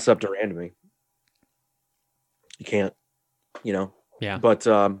can't pass up Durandamy. You can't, Yeah. But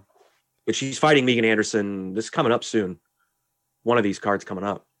she's fighting Megan Anderson. This is coming up soon. One of these cards coming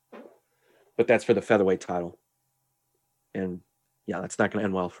up. But that's for the featherweight title. And yeah, that's not going to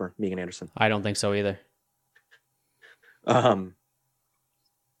end well for Megan Anderson. I don't think so either.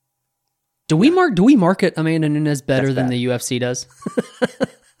 Do we market Amanda Nunes better than the UFC does?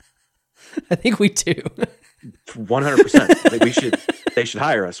 I think we do. 100%. They should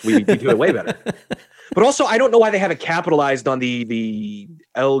hire us. We do it way better. But also, I don't know why they haven't capitalized on the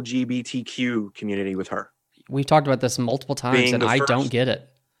LGBTQ community with her. We've talked about this multiple times, and I don't get it.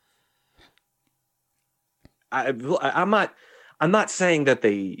 I'm not saying that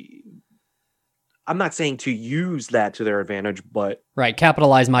I'm not saying to use that to their advantage, but right,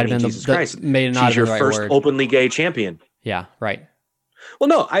 capitalize might have been Jesus Christ. May not She's your have been the right first word. openly gay champion. Yeah, right. Well,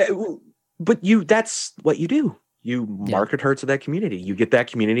 no, but that's what you do. You market her to that community. You get that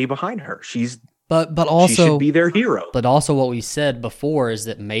community behind her. But also she should be their hero. But also what we said before is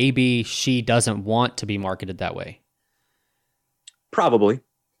that maybe she doesn't want to be marketed that way. Probably.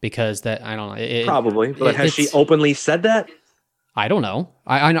 Because that, I don't know. Probably. But has she openly said that? I don't know.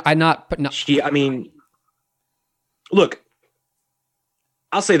 I'm not. But no. Look,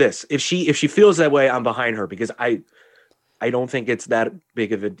 I'll say this: if she feels that way, I'm behind her because I don't think it's that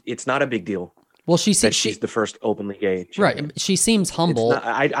big of it's not a big deal. Well, she's the first openly gay champion. Right. She seems humble.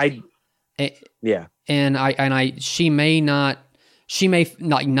 Yeah. And she may not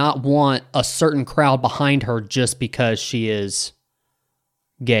want a certain crowd behind her just because she is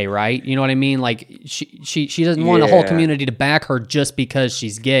gay, right? You know what I mean? Like she doesn't want a whole community to back her just because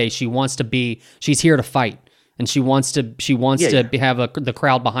she's gay. She's here to fight, and she wants to have the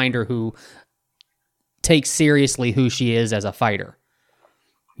crowd behind her who takes seriously who she is as a fighter,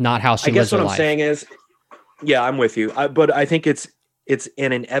 not how she lives her life. I guess what I'm saying is, yeah, I'm with you. But I think it's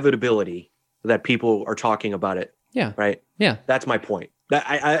an inevitability that people are talking about it. Yeah. Right. Yeah. That's my point.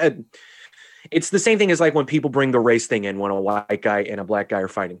 It's the same thing as like when people bring the race thing in when a white guy and a black guy are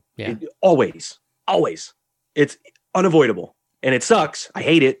fighting. Yeah. Always. It's unavoidable. And it sucks. I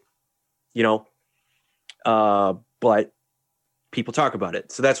hate it, but people talk about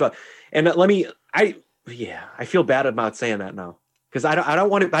it. So that's why. And I feel bad about saying that now because I don't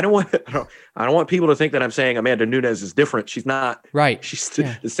want people to think that I'm saying Amanda Nunes is different. She's not. Right. She's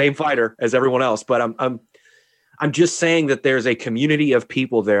the same fighter as everyone else, but I'm just saying that there's a community of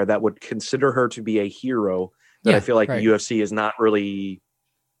people there that would consider her to be a hero that I feel like the UFC is not really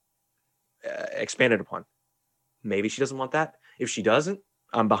expanded upon. Maybe she doesn't want that. If she doesn't,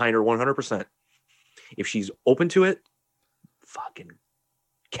 I'm behind her 100%. If she's open to it, fucking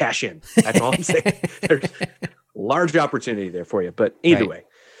cash in. That's all I'm saying. There's large opportunity there for you. But either way,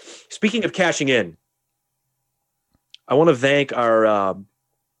 speaking of cashing in, I want to thank our,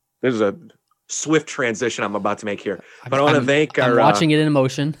 this is a swift transition I'm about to make here, but I want to thank I'm watching it in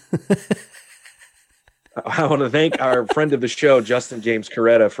emotion. I want to thank our friend of the show, Justin James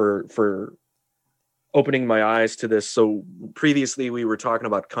Coretta, for opening my eyes to this. So previously we were talking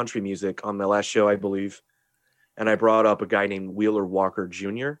about country music on the last show, I believe. And I brought up a guy named Wheeler Walker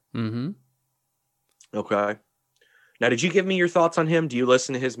Jr. Mm-hmm. Okay. Now, did you give me your thoughts on him? Do you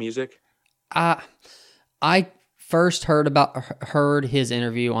listen to his music? I first heard his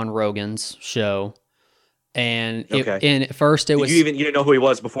interview on Rogan's show, and at first it was. You didn't know who he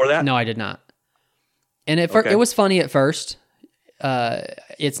was before that? No, I did not. And it was funny at first.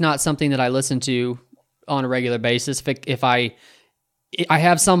 It's not something that I listen to on a regular basis. If I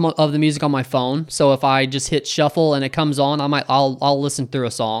have some of the music on my phone, so if I just hit shuffle and it comes on, I'll listen through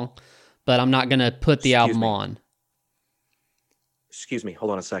a song, but I'm not gonna put the album on. Excuse me.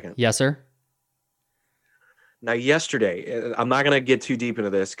 Hold on a second. Yes, sir. Now, yesterday, I'm not going to get too deep into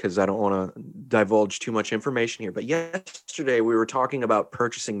this because I don't want to divulge too much information here. But yesterday, we were talking about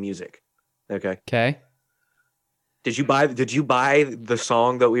purchasing music. Okay. Okay. Did you buy the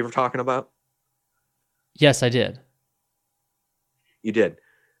song that we were talking about? Yes, I did. You did.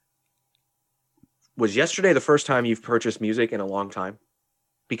 Was yesterday the first time you've purchased music in a long time?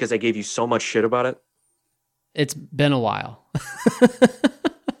 Because I gave you so much shit about it. It's been a while.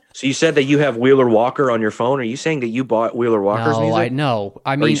 So you said that you have Wheeler Walker on your phone. Are you saying that you bought Wheeler Walker's music? No.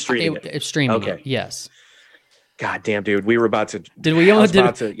 I Or are mean, you streaming it? it's streaming Okay. it. Yes. God damn, dude. We were about to. Did we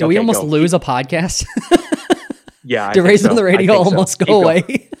almost go. lose a podcast? Yeah. I Did think Raised on so. the I Radio think so. almost Keep go going.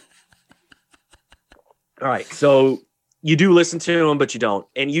 away? All right. So you do listen to him, but you don't.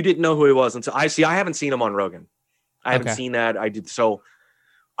 And you didn't know who he was until I haven't seen him on Rogan. I haven't Okay. seen that. I did. So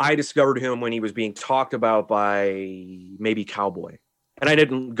I discovered him when he was being talked about by maybe Cowboy. And I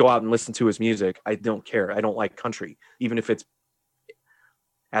didn't go out and listen to his music. I don't care. I don't like country, even if it's,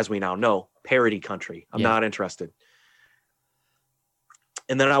 as we now know, parody country. I'm not interested.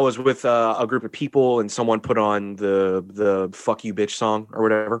 And then I was with a group of people, and someone put on the "Fuck You Bitch" song or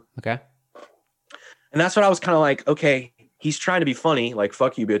whatever. Okay. And that's what I was kind of like, okay, he's trying to be funny, like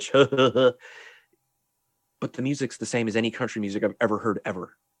 "Fuck you, bitch," but the music's the same as any country music I've ever heard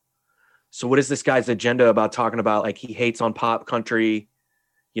ever. So what is this guy's agenda about talking about? Like, he hates on pop country,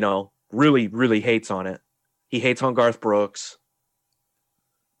 really, really hates on it. He hates on Garth Brooks,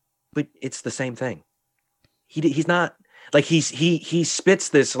 but it's the same thing. He's not like he spits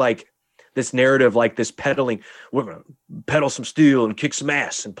this this narrative, like this peddling. We're gonna pedal some steel and kick some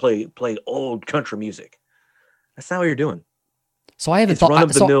ass and play old country music. That's not what you're doing. So I haven't It's thought.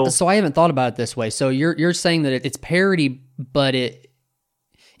 run-of-the-mill. So I haven't thought about it this way. So you're saying that it's parody, but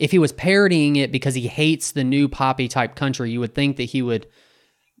if he was parodying it because he hates the new poppy type country, you would think that he would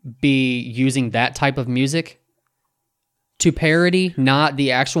be using that type of music to parody, not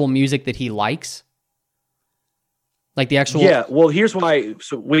the actual music that he likes. Like the actual. Yeah. Well, here's why.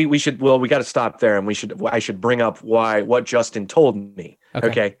 So we got to stop there, and I should bring up what Justin told me.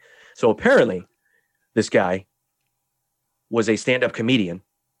 Okay. So apparently this guy was a stand-up comedian,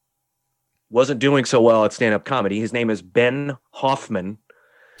 wasn't doing so well at stand-up comedy. His name is Ben Hoffman.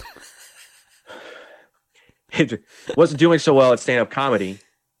 Wasn't doing so well at stand-up comedy,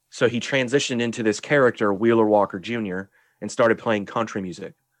 so he transitioned into this character, Wheeler Walker Jr., and started playing country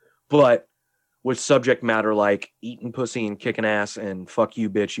music, but with subject matter like eating pussy and kicking ass and "fuck you,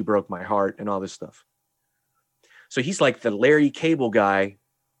 bitch, you broke my heart" and all this stuff. So he's like the Larry Cable guy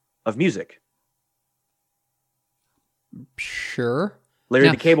of music. Sure. Larry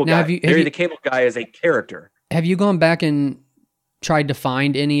Now- the Cable now guy. have you- Larry the Cable guy is a character. Have you gone back and tried to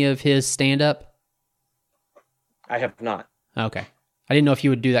find any of his stand-up? I have not. Okay. I didn't know if you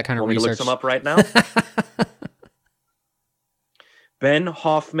would do that kind of Want me to look research. some up right now? Ben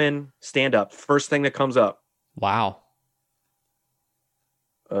Hoffman stand-up. First thing that comes up. Wow.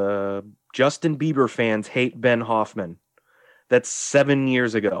 Justin Bieber fans hate Ben Hoffman. That's 7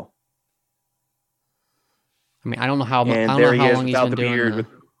 years ago. I mean, I don't know how And I there don't know he how is long he's without been the doing beard. the-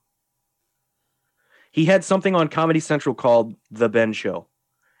 He had something on Comedy Central called The Ben Show.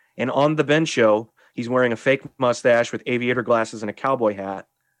 And on The Ben Show, he's wearing a fake mustache with aviator glasses and a cowboy hat,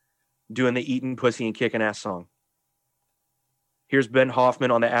 doing the eating pussy and kicking ass song. Here's Ben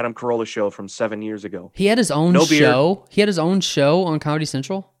Hoffman on the Adam Carolla show from 7 years ago. He had his own No beard. show. He had his own show on Comedy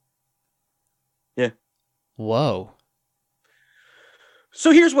Central. Yeah. Whoa.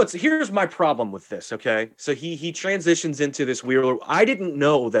 So here's my problem with this, okay? So he transitions into this Wheeler. I didn't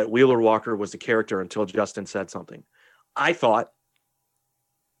know that Wheeler Walker was a character until Justin said something. I thought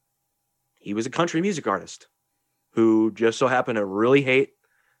he was a country music artist who just so happened to really hate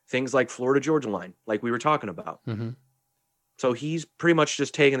things like Florida Georgia Line, like we were talking about. Mm-hmm. So he's pretty much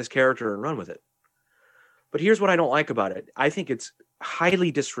just taken this character and run with it. But here's what I don't like about it. I think it's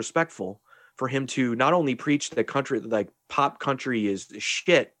highly disrespectful for him to not only preach that country, like pop country is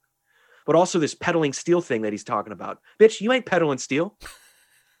shit, but also this peddling steel thing that he's talking about. Bitch, you ain't peddling steel.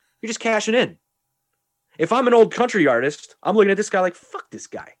 You're just cashing in. If I'm an old country artist, I'm looking at this guy like, fuck this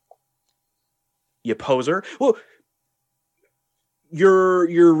guy. You poser. Well,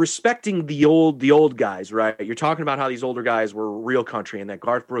 you're respecting the old guys, right? You're talking about how these older guys were real country and that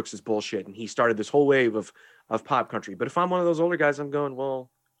Garth Brooks is bullshit and he started this whole wave of pop country. But if I'm one of those older guys, I'm going, well,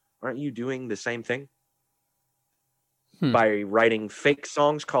 aren't you doing the same thing? By writing fake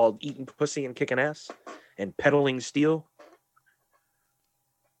songs called Eating Pussy and Kicking Ass and Peddling Steel?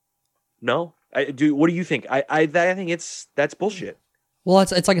 No? What do you think? I think that's bullshit. Well,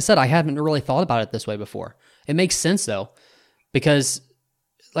 it's like I said, I haven't really thought about it this way before. It makes sense though, because,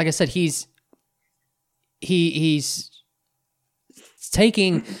 like I said, he's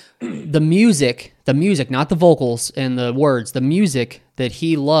taking the music, not the vocals and the words, the music that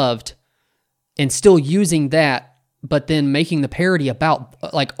he loved, and still using that, but then making the parody about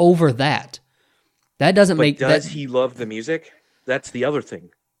like over that. That doesn't But make. Does that, he love the music? That's the other thing.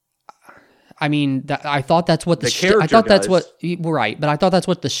 I mean, I thought that's what The I character thought that's does. what right, but I thought that's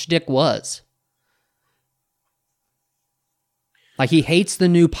what the shtick was. Like he hates the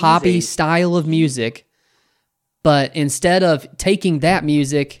new poppy style of music, but instead of taking that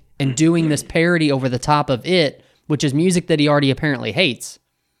music and doing this parody over the top of it, which is music that he already apparently hates,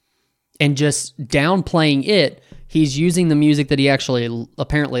 and just downplaying it, he's using the music that he actually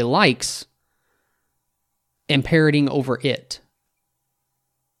apparently likes and parodying over it.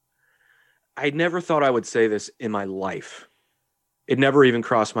 I never thought I would say this in my life. It never even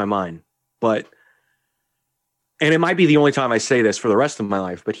crossed my mind. But, and it might be the only time I say this for the rest of my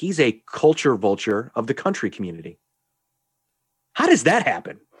life, but he's a culture vulture of the country community. How does that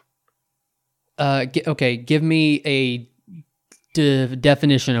happen? Okay, give me a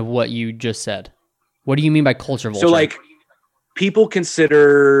definition of what you just said. What do you mean by culture vulture? So, like, people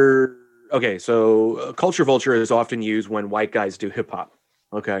consider, okay, so culture vulture is often used when white guys do hip hop.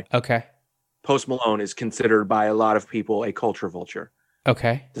 Okay. Okay. Post Malone is considered by a lot of people a culture vulture.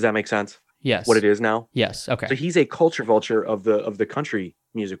 Okay. Does that make sense? Yes. What it is now? Yes. Okay. So he's a culture vulture of the country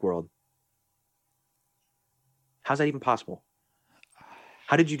music world. How's that even possible?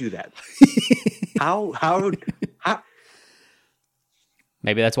 How did you do that? How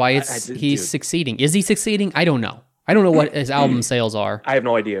Maybe that's why he's succeeding. Is he succeeding? I don't know. I don't know what his album sales are. I have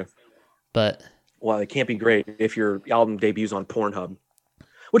no idea. But well, it can't be great if your album debuts on Pornhub.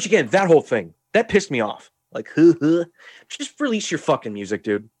 Which again, that whole thing, that pissed me off. Like, just release your fucking music,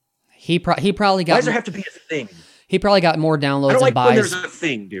 dude. He probably got. Why does there have to be a thing? He probably got more downloads I don't like and buys. when there's a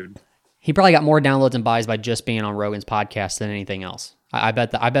thing, dude. He probably got more downloads and buys by just being on Rogan's podcast than anything else. I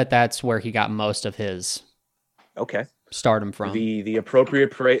bet that's where he got most of his stardom from. The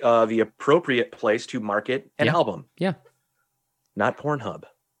appropriate place to market an album. Yeah. Not Pornhub.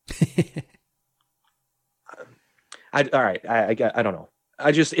 I don't know.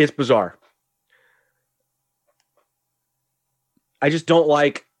 It's bizarre. I just don't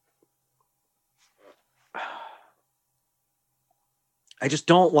like. I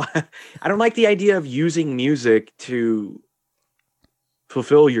don't like the idea of using music to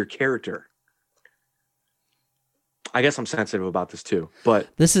fulfill your character. I guess I'm sensitive about this too, but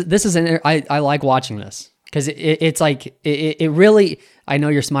I like watching this because it's like it really. I know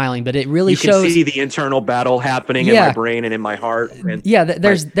you're smiling, but it really shows. You can see the internal battle happening in my brain and in my heart. And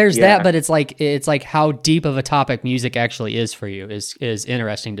there's that, but it's like how deep of a topic music actually is for you is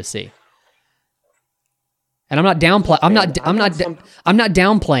interesting to see. And I'm not downplaying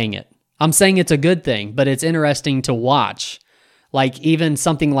it. I'm saying it's a good thing, but it's interesting to watch. Like even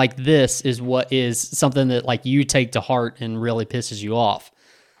something like this is what is something that like you take to heart and really pisses you off.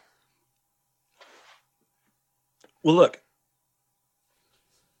 Well, look,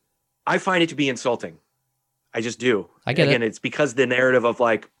 I find it to be insulting. I just do. I get it. It's because the narrative of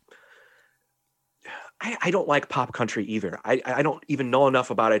like, I don't like pop country either. I don't even know enough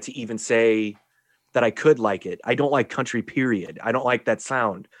about it to even say that I could like it. I don't like country, period. I don't like that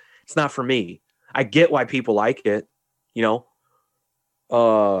sound. It's not for me. I get why people like it, you know?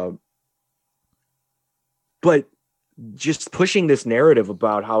 But just pushing this narrative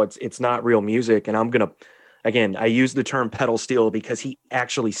about how it's not real music. And I'm going to, again, I use the term pedal steel because he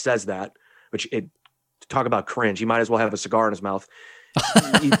actually says that, talk about cringe. He might as well have a cigar in his mouth.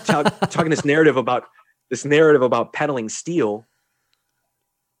 Talking this narrative about pedaling steel.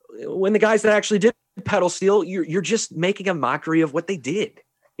 When the guys that actually did pedal steel, you're just making a mockery of what they did.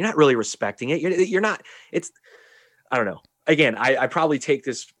 You're not really respecting it. You're not, I don't know. Again, I probably take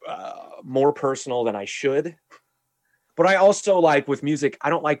this more personal than I should, but I also like with music, I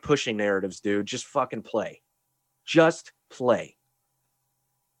don't like pushing narratives, dude. Just fucking play. Just play.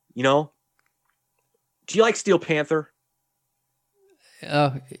 You know? Do you like Steel Panther?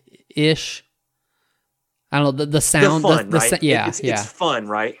 Ish. I don't know, the sound. They're fun, right? It's fun,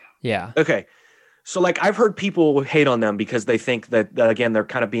 right? Yeah. Okay. So like I've heard people hate on them because they think that again, they're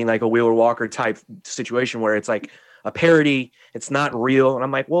kind of being like a Wheeler Walker type situation where it's like a parody. It's not real. And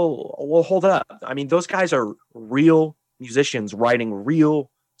I'm like, well, hold up. I mean, those guys are real musicians writing real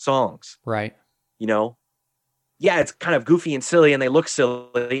songs. Right. You know? Yeah, it's kind of goofy and silly and they look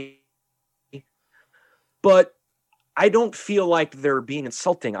silly. But I don't feel like they're being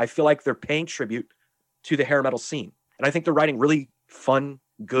insulting. I feel like they're paying tribute to the hair metal scene. And I think they're writing really fun,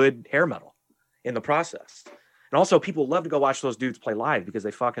 good hair metal in the process. And also people love to go watch those dudes play live because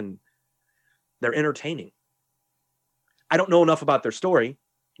they're entertaining. I don't know enough about their story.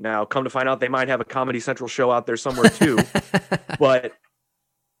 Now, come to find out, they might have a Comedy Central show out there somewhere too. But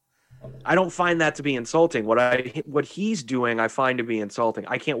I don't find that to be insulting. What he's doing, I find to be insulting.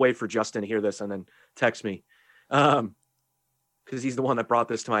 I can't wait for Justin to hear this and then text me, because he's the one that brought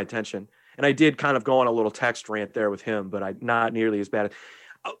this to my attention. And I did kind of go on a little text rant there with him, but I not nearly as bad.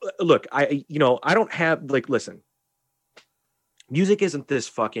 Look, I don't have like, listen, music isn't this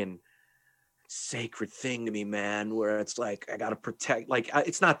fucking sacred thing to me, man, where it's like, I got to protect, like,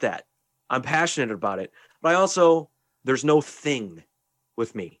 it's not that. I'm passionate about it, but there's no thing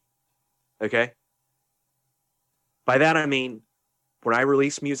with me. Okay. By that, I mean, when I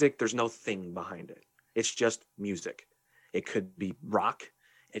release music, there's no thing behind it. It's just music. It could be rock.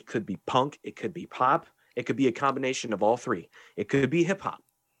 It could be punk. It could be pop. It could be a combination of all three. It could be hip hop.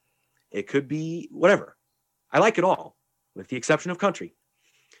 It could be whatever. I like it all, with the exception of country.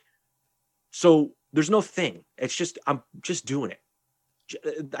 So there's no thing. It's just, I'm just doing it.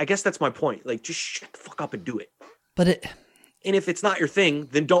 I guess that's my point. Like, just shut the fuck up and do it. And if it's not your thing,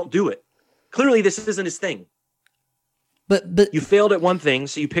 then don't do it. Clearly, this isn't his thing. But you failed at one thing,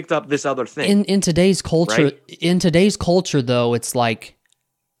 so you picked up this other thing. In today's culture, right? Though, it's like,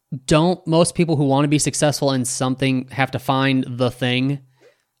 don't most people who want to be successful in something have to find the thing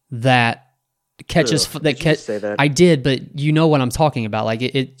that catches that? I did, but you know what I'm talking about. Like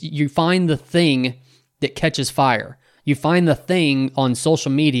you find the thing that catches fire. You find the thing on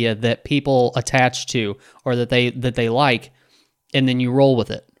social media that people attach to or that they like, and then you roll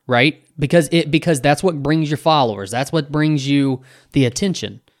with it, right? Because that's what brings your followers. That's what brings you the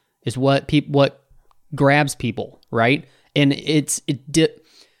attention. Is what grabs people, right? And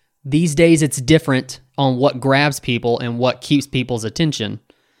these days it's different on what grabs people and what keeps people's attention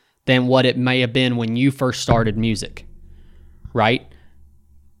than what it may have been when you first started music, right?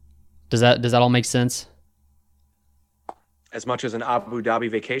 Does that all make sense? As much as an Abu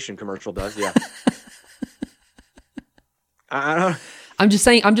Dhabi vacation commercial does, yeah. I'm just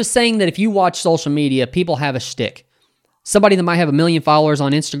saying that if you watch social media, people have a shtick. Somebody that might have 1 million followers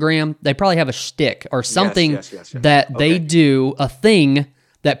on Instagram, they probably have a shtick or something that they do, a thing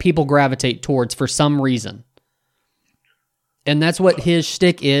that people gravitate towards for some reason. And that's what his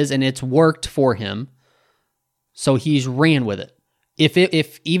shtick is, and it's worked for him. So he's ran with it.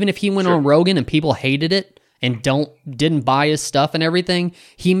 Even if he went on Rogan and people hated it and didn't buy his stuff and everything,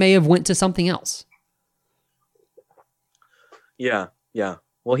 he may have went to something else. Yeah.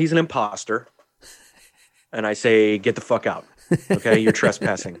 Well, he's an imposter. And I say, get the fuck out. Okay? You're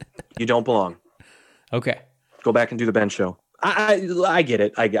trespassing. You don't belong. Okay. Go back and do the Ben show. I get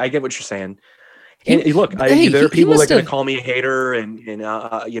it. I get what you're saying. And look, there are people that are going to call me a hater and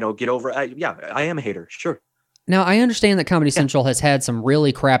get over it. Yeah, I am a hater. Sure. Now, I understand that Comedy Central has had some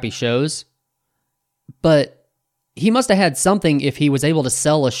really crappy shows, but he must have had something if he was able to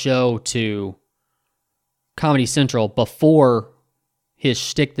sell a show to Comedy Central before his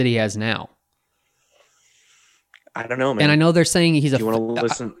shtick that he has now. I don't know, man. And I know they're saying he's I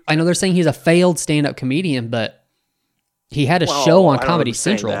know they're saying he's a failed stand-up comedian, but he had a show on Comedy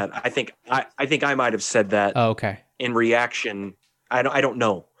Central. I think I might have said that. Oh, okay. In reaction, I don't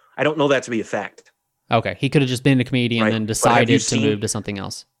know. I don't know that to be a fact. Okay, he could have just been a comedian and decided to move to something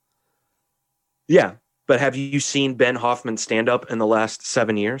else. Yeah, but have you seen Ben Hoffman stand up in the last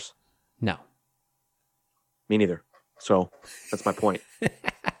 7 years? No. Me neither. So that's my point.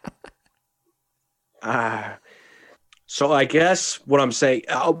 So I guess what I'm saying,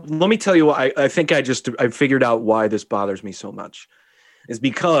 let me tell you what I think I figured out why this bothers me so much is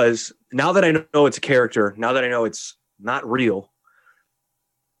because now that I know it's a character, now that I know it's not real,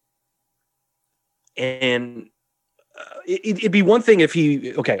 and it'd be one thing if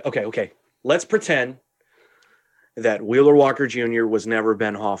he, okay. Let's pretend that Wheeler Walker Jr. was never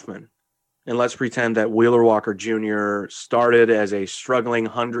Ben Hoffman. And let's pretend that Wheeler Walker Jr. started as a struggling,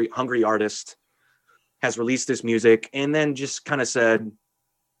 hungry artist, has released this music, and then just kind of said, I'm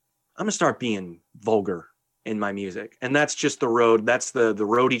going to start being vulgar in my music. And that's just the road. That's the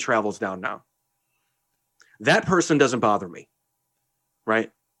road he travels down now. That person doesn't bother me,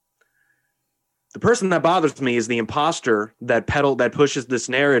 right? The person that bothers me is the imposter that pushes this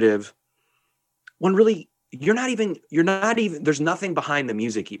narrative when really you're not even, there's nothing behind the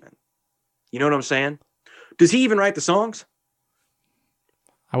music even. You know what I'm saying? Does he even write the songs?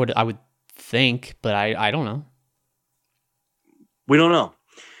 I would think, but I don't know. We don't know.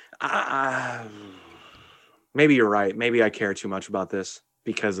 Maybe you're right. Maybe I care too much about this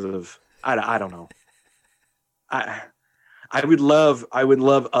because of I don't know. I would love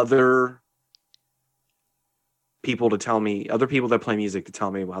other people to tell me, other people that play music to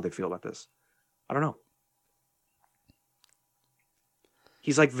tell me how they feel about this. I don't know.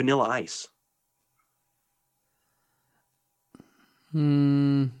 He's like Vanilla Ice.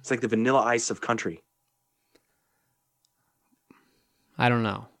 It's like the Vanilla Ice of country. I don't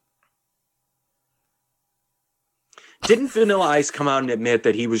know. Didn't Vanilla Ice come out and admit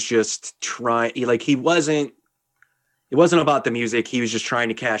that he was just trying? Like he wasn't. It wasn't about the music. He was just trying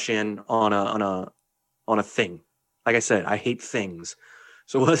to cash in on a thing. Like I said, I hate things.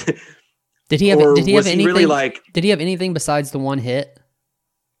 So was it? Did he have anything? Really like? Did he have anything besides the one hit?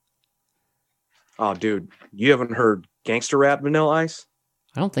 Oh, dude, you haven't heard gangster rap Vanilla Ice?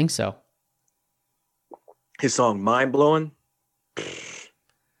 I don't think so. His song "Mind Blowing."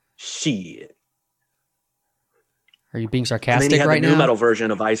 Shit. Are you being And then sarcastic he had right the new now? metal version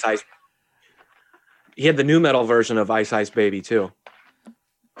of Ice Ice. He had the new metal version of Ice Ice Baby too.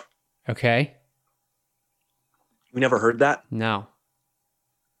 Okay. You never heard that? No.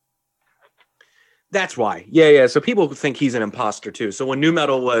 That's why. Yeah. So people think he's an imposter too. So when new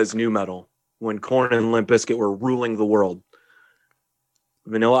metal was new metal, when Korn and Limp Bizkit were ruling the world,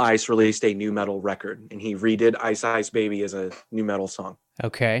 Vanilla Ice released a new metal record, and he redid Ice Ice Baby as a new metal song.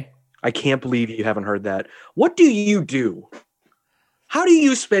 Okay. I can't believe you haven't heard that. What do you do? How do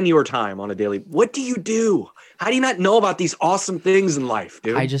you spend your time on a daily? What do you do? How do you not know about these awesome things in life,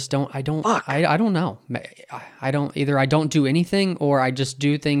 dude? I just don't. Fuck. I don't know. I don't either. I don't do anything, or I just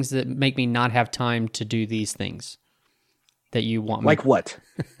do things that make me not have time to do these things that you want me. Like what?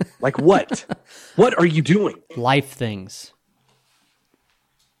 Like what? What are you doing? Life things.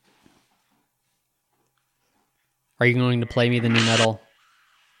 Are you going to play me the new metal?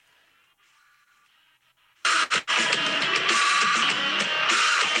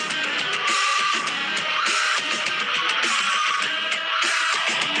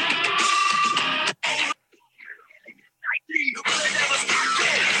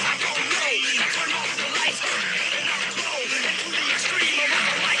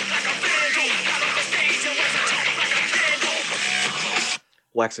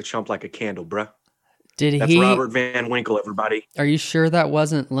 Wax a chump like a candle, bruh. Did That's he? Robert Van Winkle, everybody. Are you sure that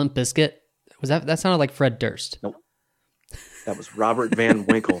wasn't Limp Bizkit? Was that sounded like Fred Durst? Nope. That was Robert Van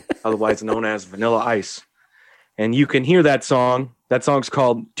Winkle, otherwise known as Vanilla Ice. And you can hear that song. That song's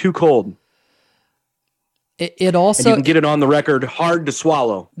called Too Cold. It also, and you can get it on the record, Hard to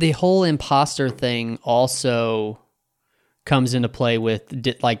Swallow. The whole imposter thing also comes into play with,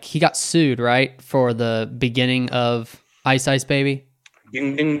 like, he got sued, right, for the beginning of Ice Ice Baby?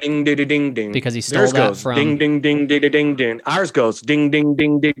 Ding, ding, ding, ding, ding, ding. Because he stole Theirs that goes, from... ding, ding, ding, ding, ding, ding. Ours goes, ding, ding,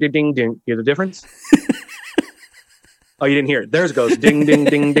 ding, ding, ding, ding, ding. Hear the difference? Oh, you didn't hear it. Theirs goes, ding, ding,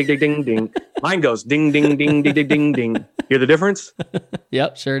 ding, ding, ding, ding, ding. Mine goes, ding, ding, ding, ding, ding, ding, ding. Hear the difference?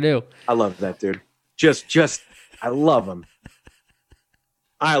 Yep, sure do. I love that, dude. Just, I love him.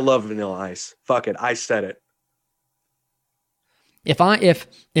 I love Vanilla Ice. Fuck it. I said it. If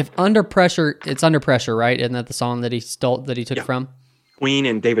Under Pressure, it's Under Pressure, right? Isn't that the song that he took from? Queen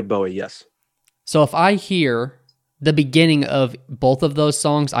and David Bowie, yes. So if I hear the beginning of both of those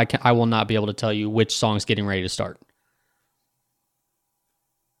songs, I will not be able to tell you which song's getting ready to start.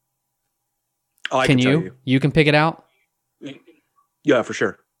 Oh, I can tell you? You can pick it out? Yeah, for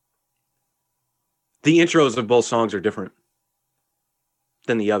sure. The intros of both songs are different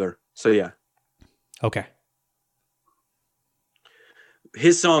than the other. So yeah. Okay.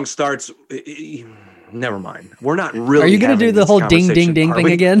 His song starts. Never mind. We're not really. Are you going to do the whole ding, ding, ding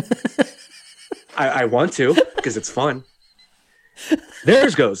thing again? I want to because it's fun.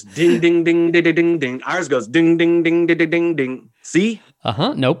 Theirs goes ding, ding, ding, ding, ding, ding. Ours goes ding, ding, ding, ding, ding, ding. See?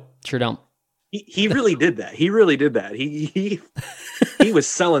 Nope. Sure don't. He really did that. He really did that. He was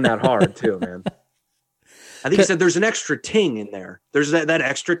selling that hard too, man. I think he said there's an extra ting in there. There's that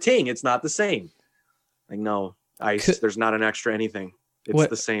extra ting. It's not the same. Like, no, Ice, there's not an extra anything. It's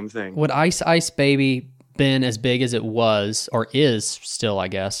the same thing. Would Ice Ice Baby been as big as it was, or is still, I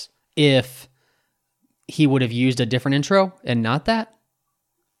guess, if he would have used a different intro and not that?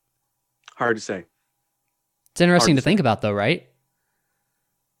 Hard to say. It's interesting to think about, though, right?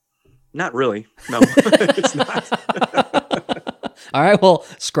 Not really. No, it's not. All right, well,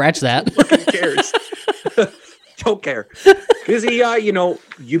 scratch that. Who cares? Don't care. Because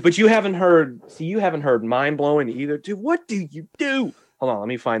you haven't heard. See, you haven't heard Mind Blowing either. Dude, what do you do? Hold on, let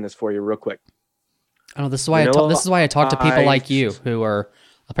me find this for you real quick. I know this is why I talk to people like you who are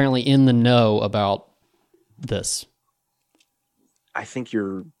apparently in the know about this. I think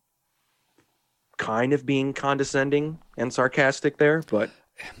you're kind of being condescending and sarcastic there, but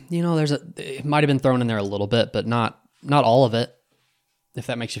it might have been thrown in there a little bit, but not all of it. If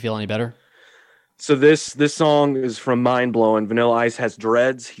that makes you feel any better. So this song is from Mind Blowing. Vanilla Ice has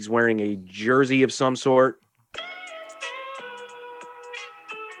dreads. He's wearing a jersey of some sort.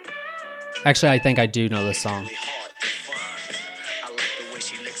 Actually, I think I do know this song.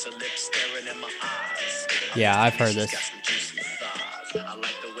 Yeah, I've heard this.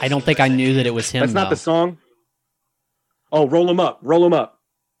 I don't think I knew that it was him. That's not though. the song. Oh, roll them up. Roll them up.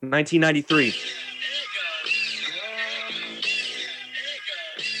 1993.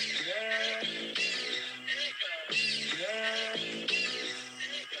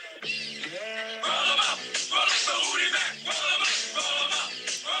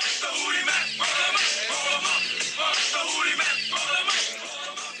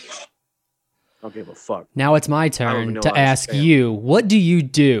 I don't give a fuck. Now it's my I don't even turn know to how to ask stand. you, what do you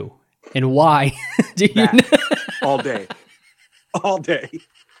do and why do you That. All day. All day.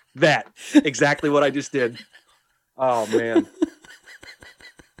 That. Exactly what I just did. Oh, man.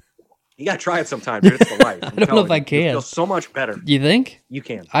 You got to try it sometime, dude. It's the life. I don't know if I can. You feel so much better. You think? You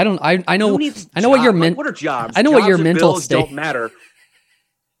can. I don't I know Who needs I know what your job- What are jobs? I know what Jobs your and mental bills state- don't matter.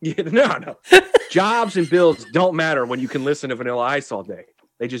 Yeah, no. Jobs and bills don't matter when you can listen to Vanilla Ice all day.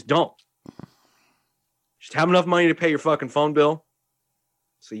 They just don't. Just have enough money to pay your fucking phone bill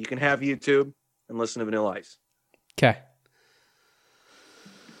so you can have YouTube and listen to Vanilla Ice. Okay.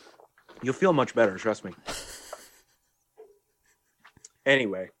 You'll feel much better, trust me.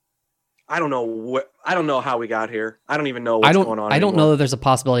 Anyway, I don't know how we got here. I don't even know what's going on. I don't know that there's a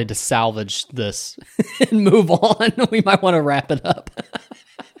possibility to salvage this and move on. We might want to wrap it up.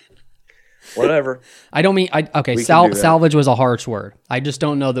 Whatever. I don't mean We can do that. salvage was a harsh word. I just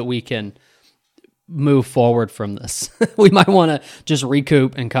don't know that we can move forward from this. We might want to just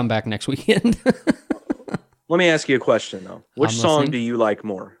recoup and come back next weekend. Let me ask you a question though. Which I'm song listening. do you like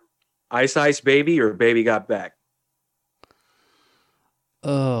more? Ice Ice Baby or Baby Got Back?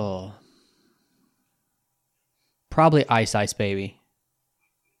 Oh. Probably Ice Ice Baby.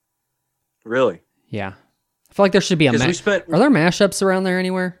 Really? Yeah. I feel like there should be a Because we spent Are there mashups around there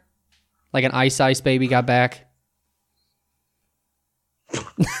anywhere? Like an Ice Ice Baby Got Back?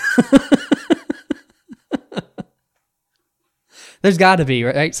 There's got to be,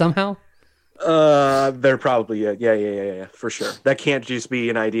 right? Somehow? they're probably yeah, for sure. That can't just be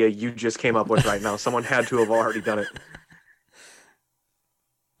an idea you just came up with right now. Someone had to have already done it.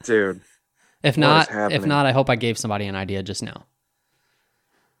 Dude, If What is not, happening? I hope I gave somebody an idea just now.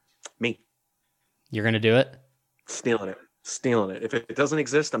 me You're going to do it? stealing it. If it doesn't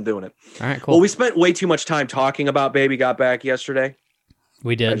exist, I'm doing it. All right, cool. Well, we spent way too much time talking about Baby Got Back yesterday.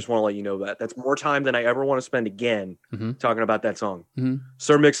 we I did. just want to let you know that. That's more time than I ever want to spend again Mhm. talking about that song. Mhm.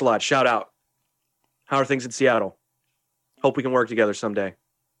 Sir Mix-a-Lot, shout out. How are things in Seattle? Hope we can work together someday.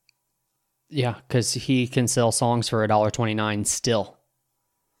 Yeah, because he can sell songs for $1.29 still.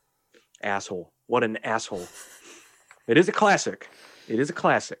 Asshole. What an asshole. It is a classic.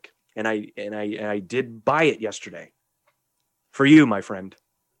 And I did buy it yesterday. For you, my friend.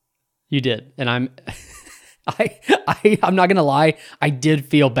 You did, and I'm, I'm not gonna lie. I did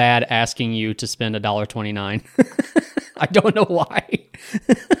feel bad asking you to spend $1.29. I don't know why.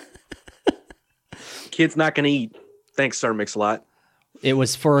 Kid's not going to eat. Thanks, Sir Mix-a-Lot. It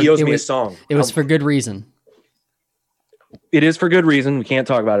was for He owes it me a was, song. it was for good reason. It is for good reason. We can't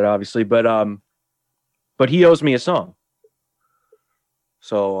talk about it, obviously, but he owes me a song.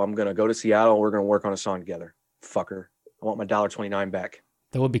 So I'm gonna go to Seattle. We're gonna work on a song together. Fucker. I want my $1.29 back.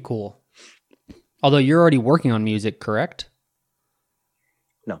 That would be cool. Although you're already working on music, correct?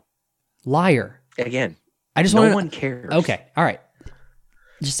 No. Liar. Again, I just no want one cares. Okay, all right.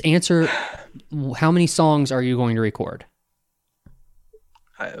 Just answer. How many songs are you going to record?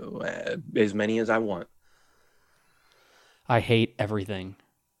 As many as I want. I hate everything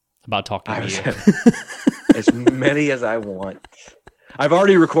about talking to you. As many as I want. I've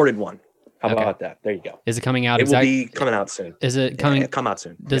already recorded one. How Okay. about that? There you go. Is it coming out? It will be coming out soon. Is it coming? Yeah, come out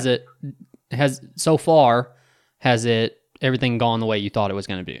soon. Does Yeah. it has so far? Has it everything gone the way you thought it was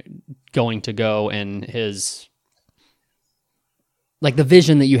going to go, and his like the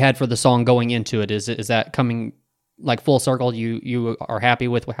vision that you had for the song going into it is that coming like full circle? You are happy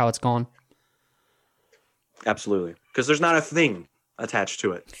with how it's gone? Absolutely. Because there's not a thing attached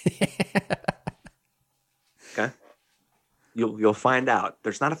to it. Okay? You'll find out.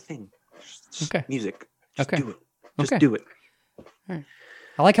 There's not a thing. Just Okay. music. Just Okay. do it. Just Okay. do it.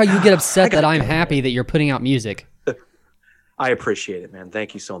 I like how you get upset that gotta I'm go. happy that you're putting out music, I appreciate it, man.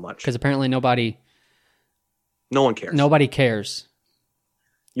 Thank you so much. because apparently nobody No one cares. cares.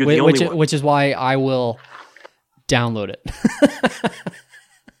 You're the only which, one. which is why I will download it.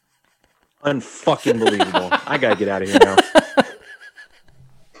 Unfucking believable. I gotta get out of here now.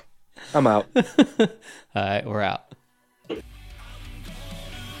 I'm out. All right, we're out.